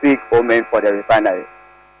a big omen for the refinery.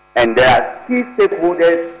 And there are key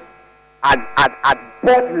stakeholders at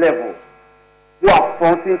board level who are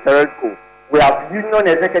fronting Torenco. We have union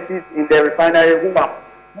executives in the refinery who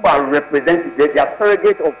are representing, they are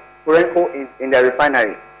surrogates of Torenco in the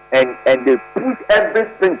refinery. And they push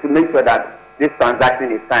everything to make sure that this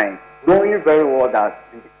transaction is signed, knowing very well that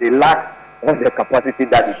they lack of the capacity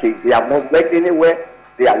that it takes. They have not worked anywhere,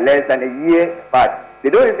 they are less than a year, but they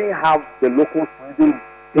don't even have the locals to even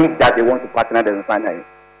think that they want to partner the refinery.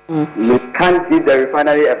 You can't give the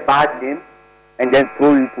refinery a bad name and then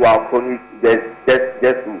throw it to our cronies just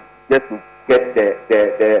to get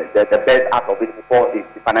the best out of it before the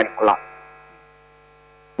refinery collapse.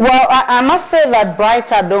 Well, I must say that Bright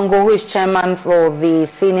Adongo, who is chairman for the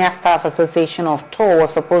Senior Staff Association of TOR,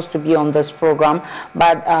 was supposed to be on this program,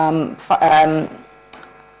 but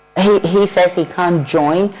he says he can't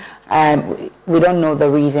join. We don't know the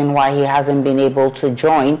reason why he hasn't been able to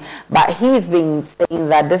join, but he's been saying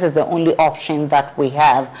that this is the only option that we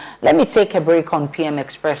have. Let me take a break on PM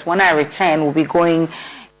Express. When I return, we'll be going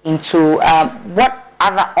into what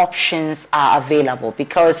other options are available,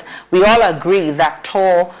 because we all agree that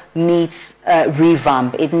TOR needs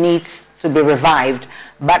revamp. It needs to be revived,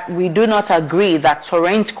 but we do not agree that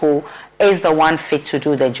Torrentco is the one fit to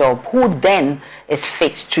do the job. Who then is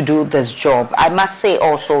fit to do this job? I must say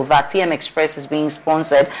also that PM Express is being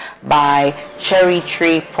sponsored by Cherry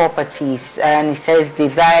Tree Properties, and it says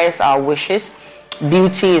desires are wishes,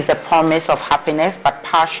 beauty is the promise of happiness, but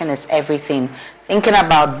passion is everything. Thinking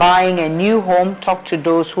about buying a new home, talk to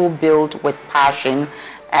those who build with passion.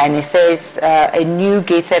 And it says a new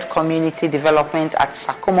gated community development at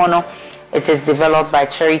Sakumono. It is developed by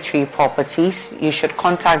Cherry Tree Properties. You should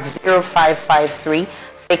contact 0553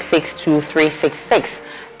 662 366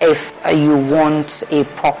 if you want a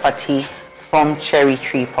property from Cherry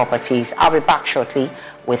Tree Properties. I'll be back shortly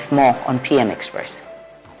with more on PM Express.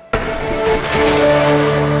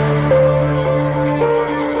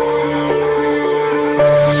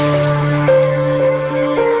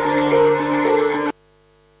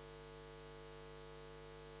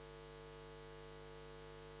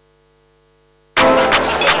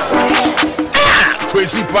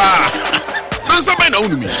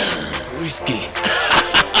 Whiskey.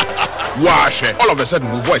 Wash. All of a sudden,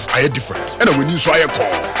 my voice I hear different. And when you saw a call,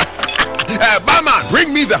 barman,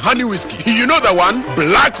 bring me the honey whiskey. You know the one,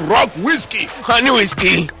 Black Rock whiskey. Honey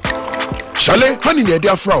whiskey. Shale, honey near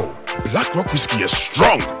their frau. Black Rock whiskey is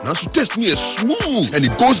strong. Now to taste me is smooth and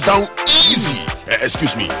it goes down easy.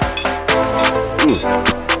 Excuse me.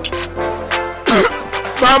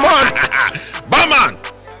 Barman.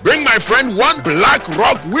 Bring my friend one Black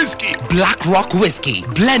Rock whiskey. Black Rock whiskey,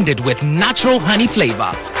 blended with natural honey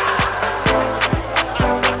flavor.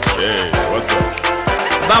 Hey, what's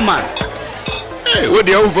up? Barman. Hey, what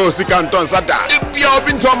the hell for Sikanton Sada? You've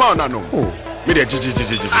been to man, no.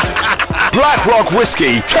 Black Rock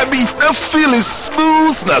whiskey, Tabby, the feel is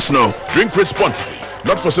smooth, no. Drink responsibly.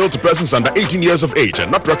 Not for sale to persons under 18 years of age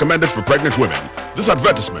and not recommended for pregnant women. This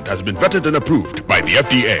advertisement has been vetted and approved by the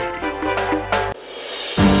FDA.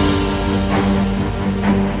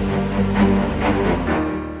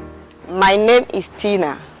 My name is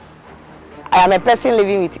Tina. I am a person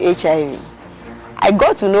living with HIV. I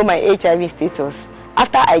got to know my HIV status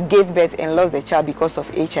after I gave birth and lost the child because of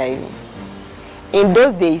HIV. In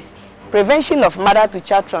those days, prevention of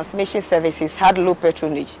mother-to-child transmission services had low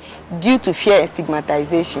patronage due to fear and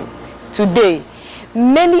stigmatization. Today,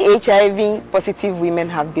 many HIV-positive women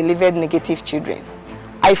have delivered negative children.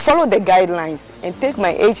 I follow the guidelines and take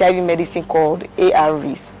my HIV medicine called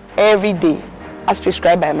ARVs every day, as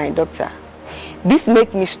prescribed by my doctor. This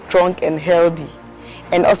makes me strong and healthy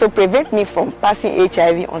and also prevent me from passing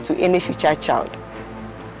HIV onto any future child.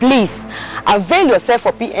 Please avail yourself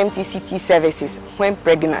for PMTCT services when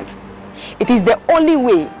pregnant. It is the only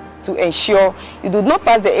way to ensure you do not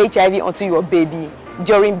pass the HIV onto your baby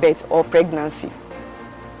during birth or pregnancy.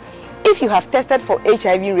 If you have tested for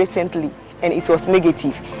HIV recently and it was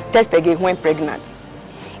negative, test again when pregnant.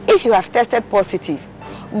 If you have tested positive,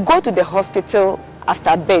 go to the hospital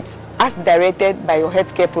after birth as directed by your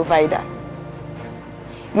healthcare provider.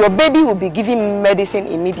 Your baby will be given medicine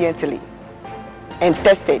immediately and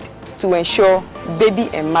tested to ensure baby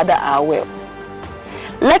and mother are well.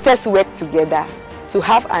 Let us work together to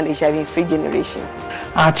have an HIV-free generation.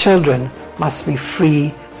 Our children must be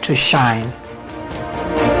free to shine.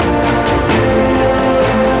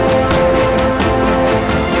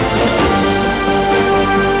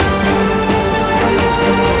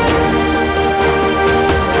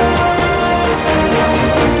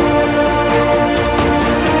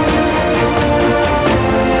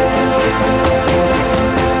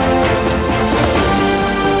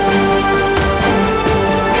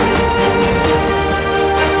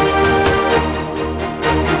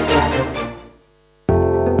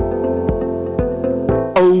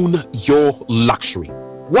 Your luxury.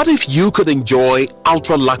 What if you could enjoy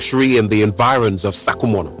ultra luxury in the environs of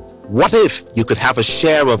Sakumono? What if you could have a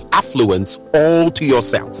share of affluence all to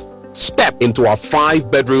yourself? Step into our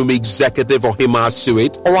 5-bedroom executive Ohima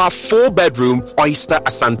suite or our 4-bedroom Oyster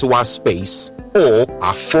Asantua space or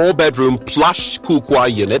our 4-bedroom plush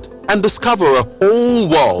Kukwa unit and discover a whole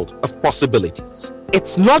world of possibilities.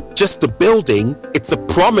 It's not just a building, it's a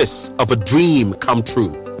promise of a dream come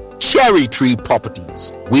true. Cherry Tree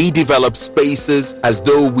Properties. We develop spaces as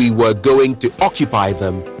though we were going to occupy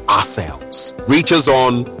them ourselves. Reach us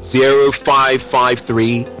on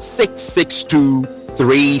 0553 662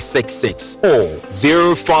 366 or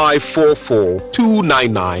 0544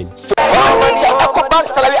 299 EcoBank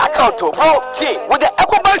salary account, bro. See, with the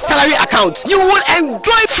EcoBank salary account, you will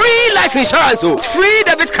enjoy free life insurance, free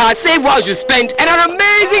debit card, save while you spend, and an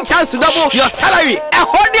amazing chance to double your salary.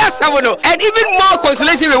 And even more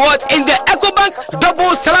consolation rewards in the EcoBank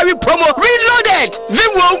double salary promo reloaded.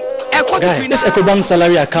 Guy, this EcoBank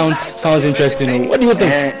salary account sounds interesting. What do you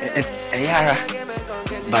think? Yara,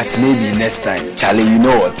 but maybe next time, Charlie, you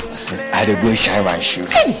know what? I'd go shine my shoe.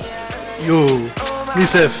 Hey! Yo,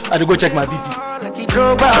 myself, I'd go check my BP.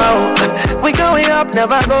 We going up,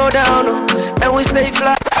 never go down, and we stay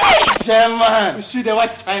fly. Chairman, you see the white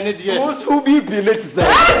sign it here. Who be late?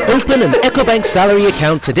 Open an EcoBank salary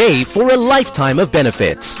account today for a lifetime of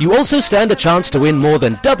benefits. You also stand a chance to win more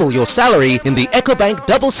than double your salary in the EcoBank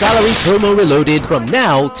Double Salary Promo Reloaded from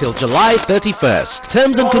now till July 31st.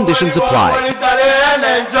 Terms and conditions apply.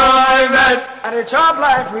 And a job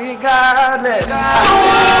life regardless. This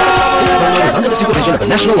promo is under the supervision of the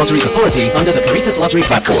National Lotteries Authority under the Caritas Lottery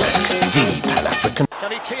Platform. The Pan-African.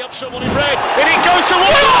 Can he tee up someone in red? And he goes to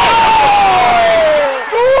one.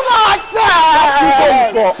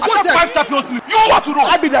 I got 5 Champions League. You want to know?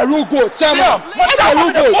 I be the real goat.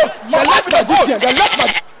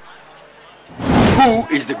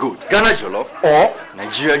 Who is the goat? Ghana Jollof or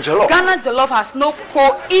Nigeria Jollof? Ghana Jollof has no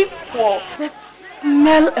co-equal. The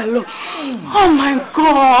smell alone. Oh my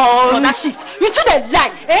God. On that shift. You do the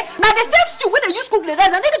lie. Now the same stew when they use cook the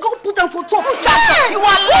rice and then they go put them for top. You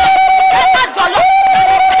are lying. Ghana Jollof.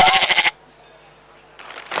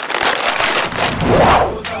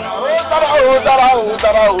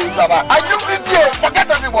 Are you idiot? Forget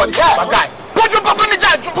everybody. My guy.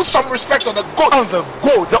 Put some respect on the goat. On the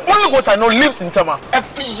goat. The only goat I know lives in Tama.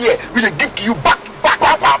 Every year we give to you back to back.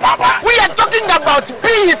 We are talking about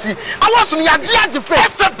BET. I want to hear the face.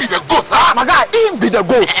 Except be the goat. My guy, he be the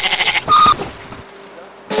goat.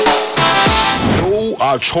 Though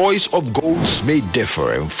our choice of goats may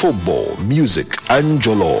differ in football, music, and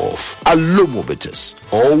jollof, Alomo Bitters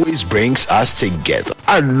always brings us together.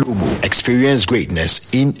 Alomo, experience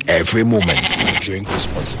greatness in every moment. Drink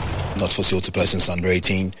responsibly. Not for sale to persons under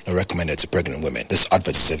 18 and recommended to pregnant women. This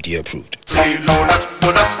advert is FDA approved.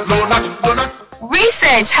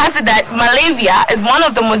 Research has it that malaria is one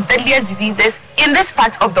of the most deadliest diseases in this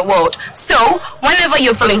part of the world. So, whenever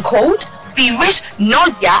you're feeling cold, feverish,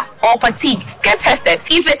 nausea, or fatigue, get tested.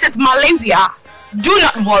 If it is malaria, do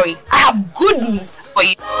not worry. I have good news for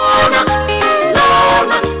you.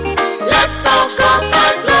 Let's all come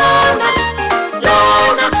back,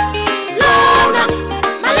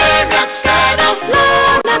 Malaria's spread of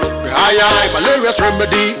Malaria's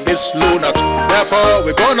remedy is Lonat. Therefore,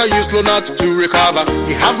 we're gonna use Lonat to recover.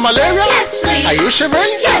 You have malaria? Yes, please. Are you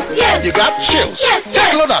shivering? Yes. You got chills? Yes.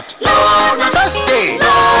 Take Lonat. First day.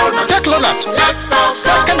 Take Lonat.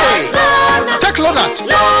 Second day. Take Lonat.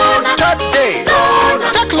 Third day.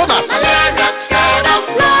 Take Lonat. Malaria's spread of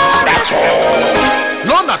That's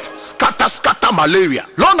all. Lonat scatter malaria.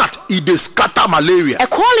 Lonat it is scatter malaria. A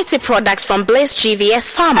quality product from Blaze GVS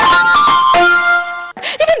Pharma.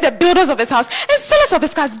 Even the builders of his house and sellers of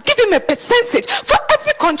his cars give him a percentage for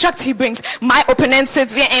every contract he brings. My opponent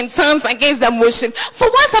sits here and turns against the motion for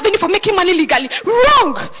once having for making money legally.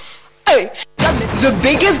 Wrong! Hey. The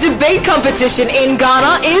biggest debate competition in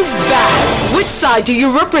Ghana is back. Which side do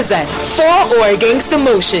you represent? For or against the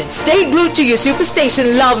motion? Stay glued to your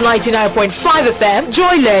superstation Love 99.5 FM,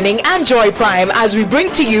 Joy Learning and Joy Prime as we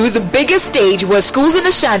bring to you the biggest stage where schools in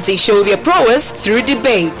Ashanti show their prowess through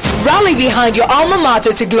debate. Rally behind your alma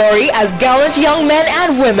mater to glory as gallant young men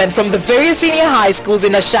and women from the various senior high schools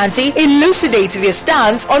in Ashanti elucidate their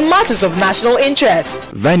stance on matters of national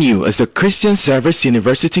interest. Venue is the Christian Service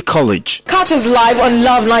University College. Catch us live on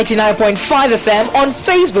Love 99.5 FM, on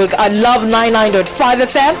Facebook at Love 99.5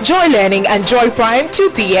 FM, Joy Learning and Joy Prime, 2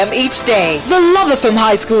 p.m. each day. The Love FM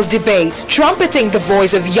High Schools debate, trumpeting the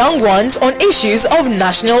voice of young ones on issues of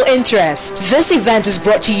national interest. This event is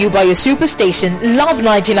brought to you by your superstation Love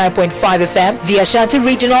 99.5 FM, the Ashanti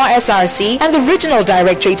Regional SRC, and the Regional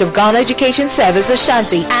Directorate of Ghana Education Service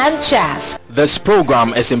Ashanti and CHAS. This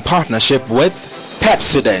program is in partnership with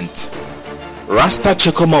Pepsodent, Rasta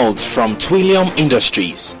Choco Molds from Twillium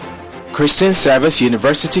Industries, Christian Service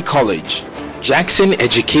University College, Jackson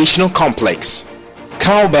Educational Complex,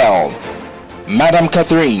 Cowbell, Madam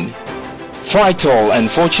Catherine, Fritol and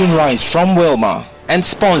Fortune Rice from Wilma, and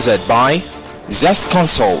sponsored by Zest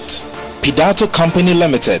Consult, Pidato Company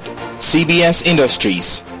Limited, CBS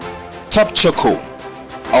Industries, Top Choco,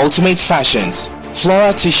 Ultimate Fashions,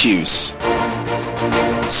 Flora Tissues.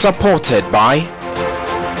 Supported by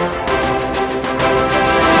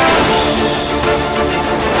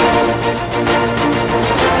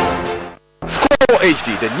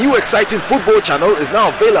HD, the new exciting football channel, is now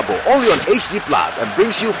available only on HD Plus and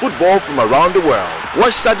brings you football from around the world.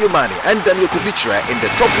 Watch Sadio Mane and Daniel Kufitre in the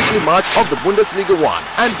top weekly match of the Bundesliga 1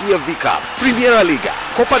 and DFB Cup, Primera Liga,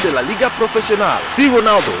 Copa de la Liga Profesional. See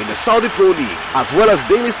Ronaldo in the Saudi Pro League, as well as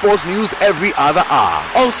daily sports news every other hour.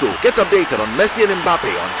 Also, get updated on Messi and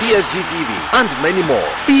Mbappe on PSG TV and many more.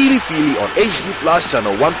 Feely on HD Plus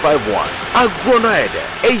channel 151. Agronaede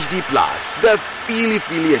HD Plus, the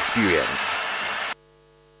Feely experience.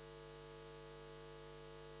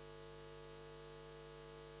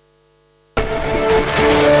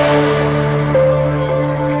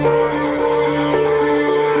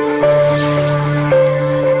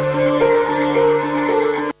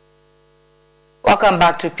 Welcome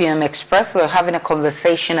back to PM Express. We're having a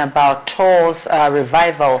conversation about TOR's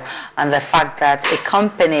revival and the fact that a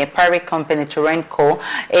private company, Torrentco,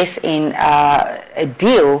 is in a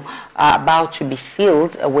deal about to be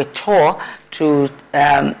sealed with TOR to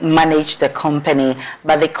manage the company.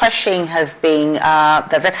 But the question has been,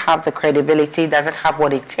 does it have the credibility? Does it have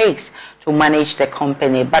what it takes to manage the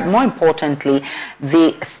company? But more importantly,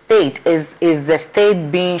 the state, is the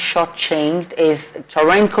state being shortchanged? Is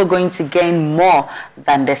Torrentco going to gain more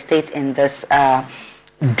than the state in this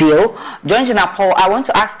deal? John Jinapor, I want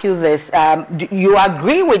to ask you this. Do you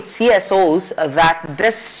agree with CSOs that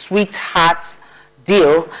this sweetheart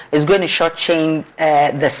deal is going to shortchange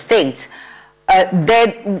the state?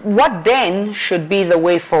 What then should be the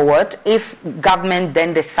way forward if government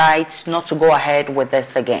then decides not to go ahead with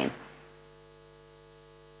this again?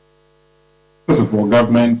 First of all,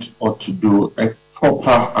 government ought to do a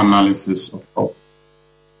proper analysis of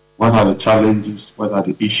what are the challenges, what are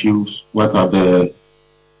the issues, what are the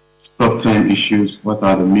short-term issues, what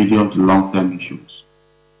are the medium to long-term issues.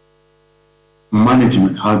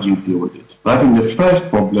 Management, how do you deal with it? But I think the first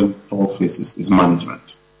problem TOR faces is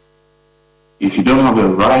management. If you don't have the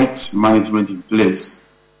right management in place,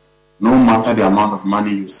 no matter the amount of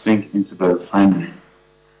money you sink into the refinery,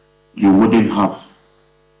 you wouldn't have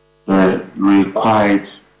the required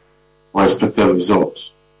or expected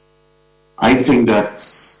results. I think that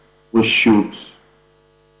we should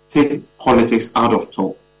take politics out of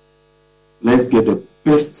TOR. Let's get the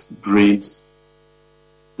best brains,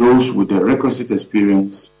 those with the requisite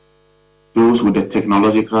experience, those with the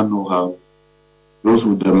technological know-how, those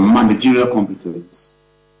with the managerial competence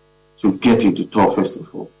to get into TOR first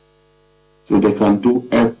of all, so they can do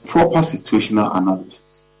a proper situational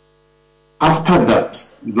analysis. After that,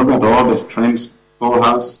 you look at all the strengths TOR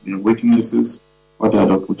has, the weaknesses, what are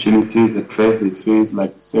the opportunities, the threats they face.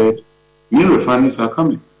 Like I said, new refineries are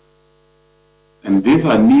coming. And these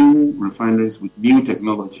are new refineries with new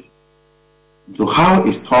technology. So how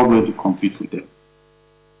is TOR going to compete with them?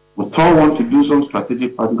 Would TOR want to do some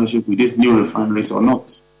strategic partnership with these new refineries or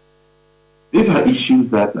not? These are issues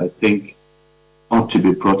that I think ought to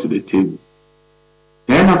be brought to the table.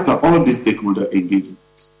 Then after all these stakeholder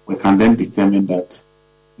engagements, we can then determine that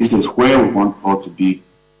this is where we want TOR to be.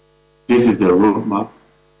 This is the roadmap.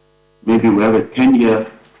 Maybe we have a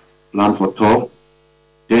 10-year plan for TOR.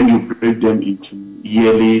 Then you break them into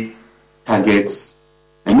yearly targets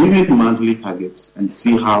and even monthly targets and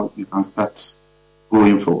see how you can start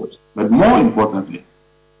going forward. But more importantly,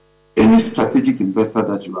 any strategic investor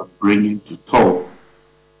that you are bringing to TOR,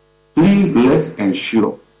 please let's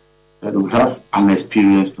ensure that we have an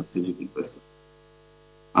experienced strategic investor.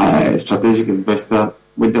 A strategic investor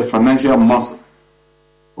with the financial muscle.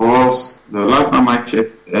 Because the last time I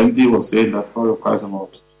checked, the MD was saying that TOR requires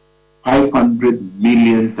about $500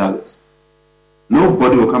 million.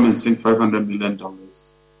 Nobody will come and sink $500 million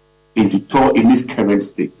into TOR in its current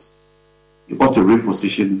state. You ought to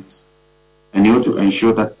reposition it, and you ought to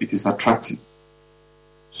ensure that it is attractive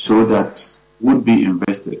so that would-be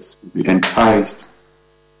investors will be enticed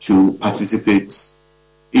to participate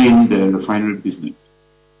in the refinery business.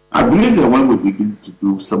 I believe that when we begin to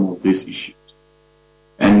do some of these issues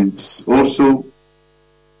and also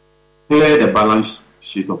clear the balance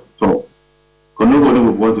sheet of TOR, because nobody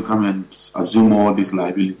will want to come and assume all these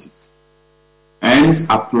liabilities, and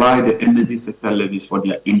apply the energy sector levies for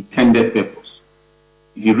their intended purpose.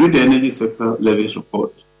 If you read the energy sector levies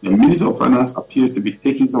report, the Minister of Finance appears to be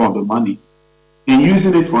taking some of the money and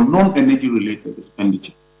using it for non-energy related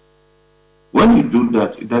expenditure. When you do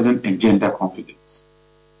that, it doesn't engender confidence.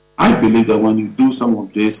 I believe that when you do some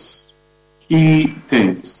of these key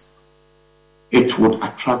things, it would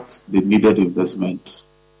attract the needed investment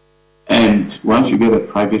And once you get the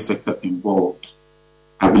private sector involved,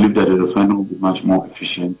 I believe that the refinery will be much more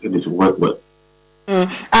efficient and it will work well.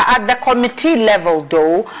 At the committee level,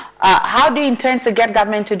 though, how do you intend to get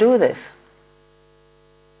government to do this?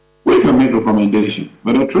 We can make recommendations,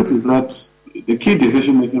 but the truth is that the key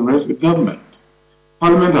decision-making rests with government.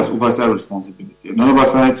 Parliament has oversight responsibility, and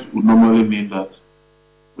oversight would normally mean that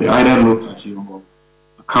we either look at your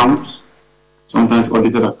accounts, sometimes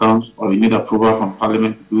audited accounts, or you need approval from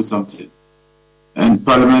Parliament to do something. And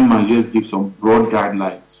Parliament might just give some broad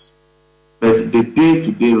guidelines. But the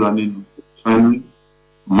day-to-day running of the refinery,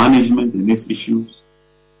 management in these issues,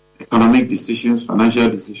 economic decisions, financial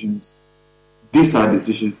decisions, these are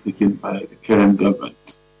decisions taken by the current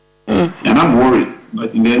government. And I'm worried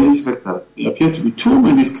that in the energy sector, there appear to be too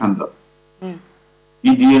many scandals.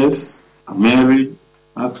 EDS, Ameri,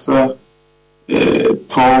 AXA,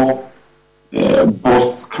 TOR,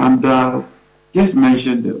 Bost scandal, just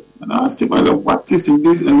mentioned them. And I asked myself, what is in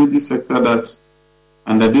this energy sector that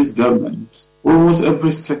under this government, almost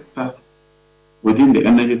every sector within the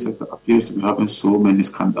energy sector appears to be having so many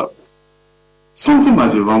scandals? Something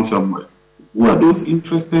must be wrong somewhere. Who are those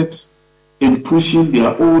interested in pushing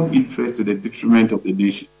their own interest to the detriment of the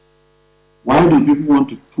nation? Why do people want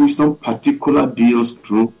to push some particular deals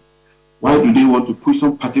through? Why do they want to push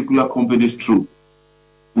some particular companies through?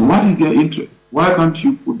 And what is their interest? Why can't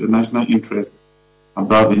you put the national interest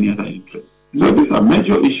above any other interest? So these are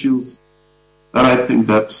major issues that I think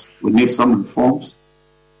that we need some reforms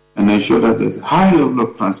and ensure that there's a high level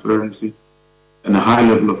of transparency and a high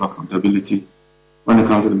level of accountability when it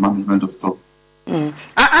comes to the management of TOR.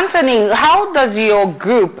 Anthony, how does your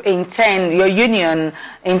group your union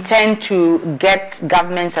intend to get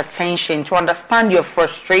government's attention to understand your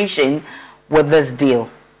frustration with this deal?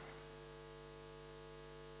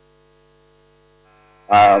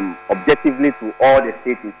 Objectively to all the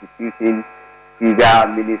state institutions, either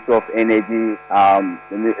Ministry of Energy,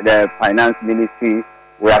 the Finance Ministry,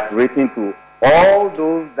 we have written to all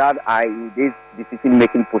those that are in these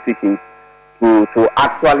decision-making positions to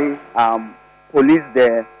actually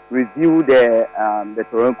review the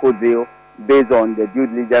Toronto deal based on the due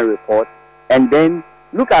diligence report, and then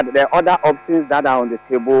look at the other options that are on the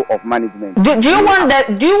table of management. Do you want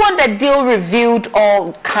the deal reviewed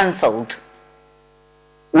or cancelled?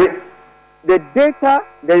 The data,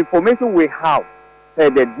 the information we have, the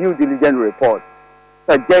due diligence report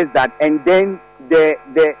suggests that, and then the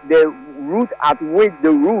route at which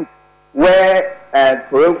the route where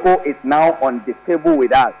Toronto is now on the table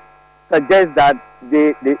with us suggests that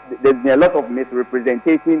there's been a lot of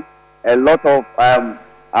misrepresentation, a lot of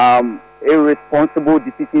irresponsible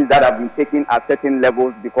decisions that have been taken at certain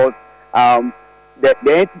levels, because the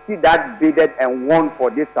entity that bidded and won for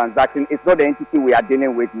this transaction is not the entity we are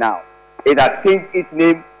dealing with now. It has changed its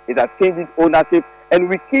name, it has changed its ownership, and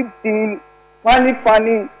we keep seeing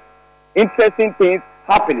funny, interesting things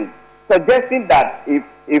happening, suggesting that if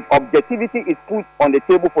objectivity is put on the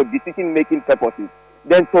table for decision-making purposes,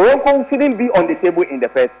 then Toronto shouldn't be on the table in the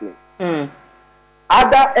first place.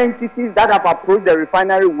 Other entities that have approached the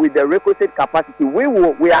refinery with the requisite capacity, we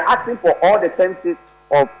are asking for all the terms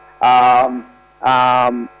of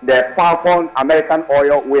the Falcon American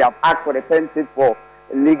Oil. We have asked for the terms for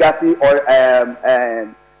Legacy or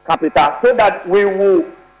Capital, so that we will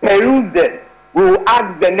peruse them. We will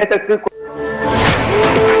ask the necessary questions.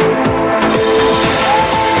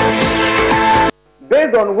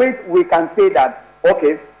 Based on which we can say that,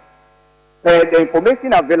 okay, the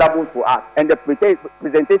information available to us and the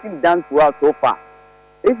presentation done to us so far,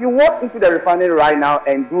 if you walk into the refinery right now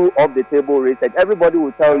and do off-the-table research, everybody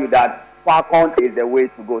will tell you that Falcon is the way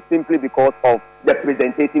to go, simply because of the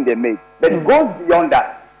presentation they made. But it goes beyond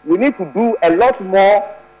that. We need to do a lot more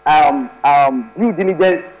due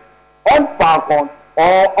diligence on Falcon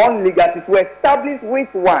or on Legacy to establish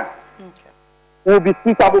which one will be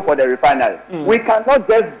suitable for the refinery. We cannot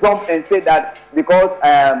just jump and say that because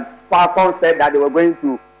Falcon said that they were going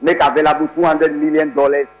to make available $200 million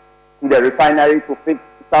to the refinery to fix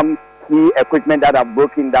some key equipment that are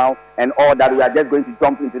broken down and all that, we are just going to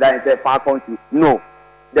jump into that and say Falcon should. No.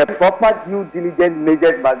 The proper due diligence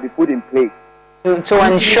measures must be put in place to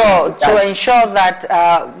ensure that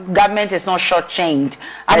government is not shortchanged.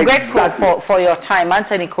 I'm grateful for your time.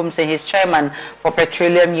 Anthony Kumse, he's chairman for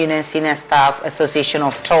Petroleum Union Senior Staff Association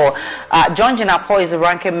of TOR. John Jinapor is the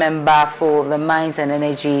ranking member for the Mines and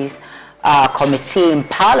Energies Committee in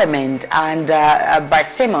Parliament, and Bart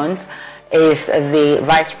Simmons is the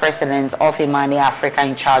Vice President of Imani Africa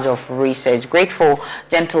in charge of research. Grateful,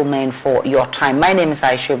 gentlemen, for your time. My name is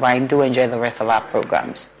Aisha Ibrahim. Do enjoy the rest of our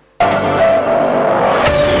programs.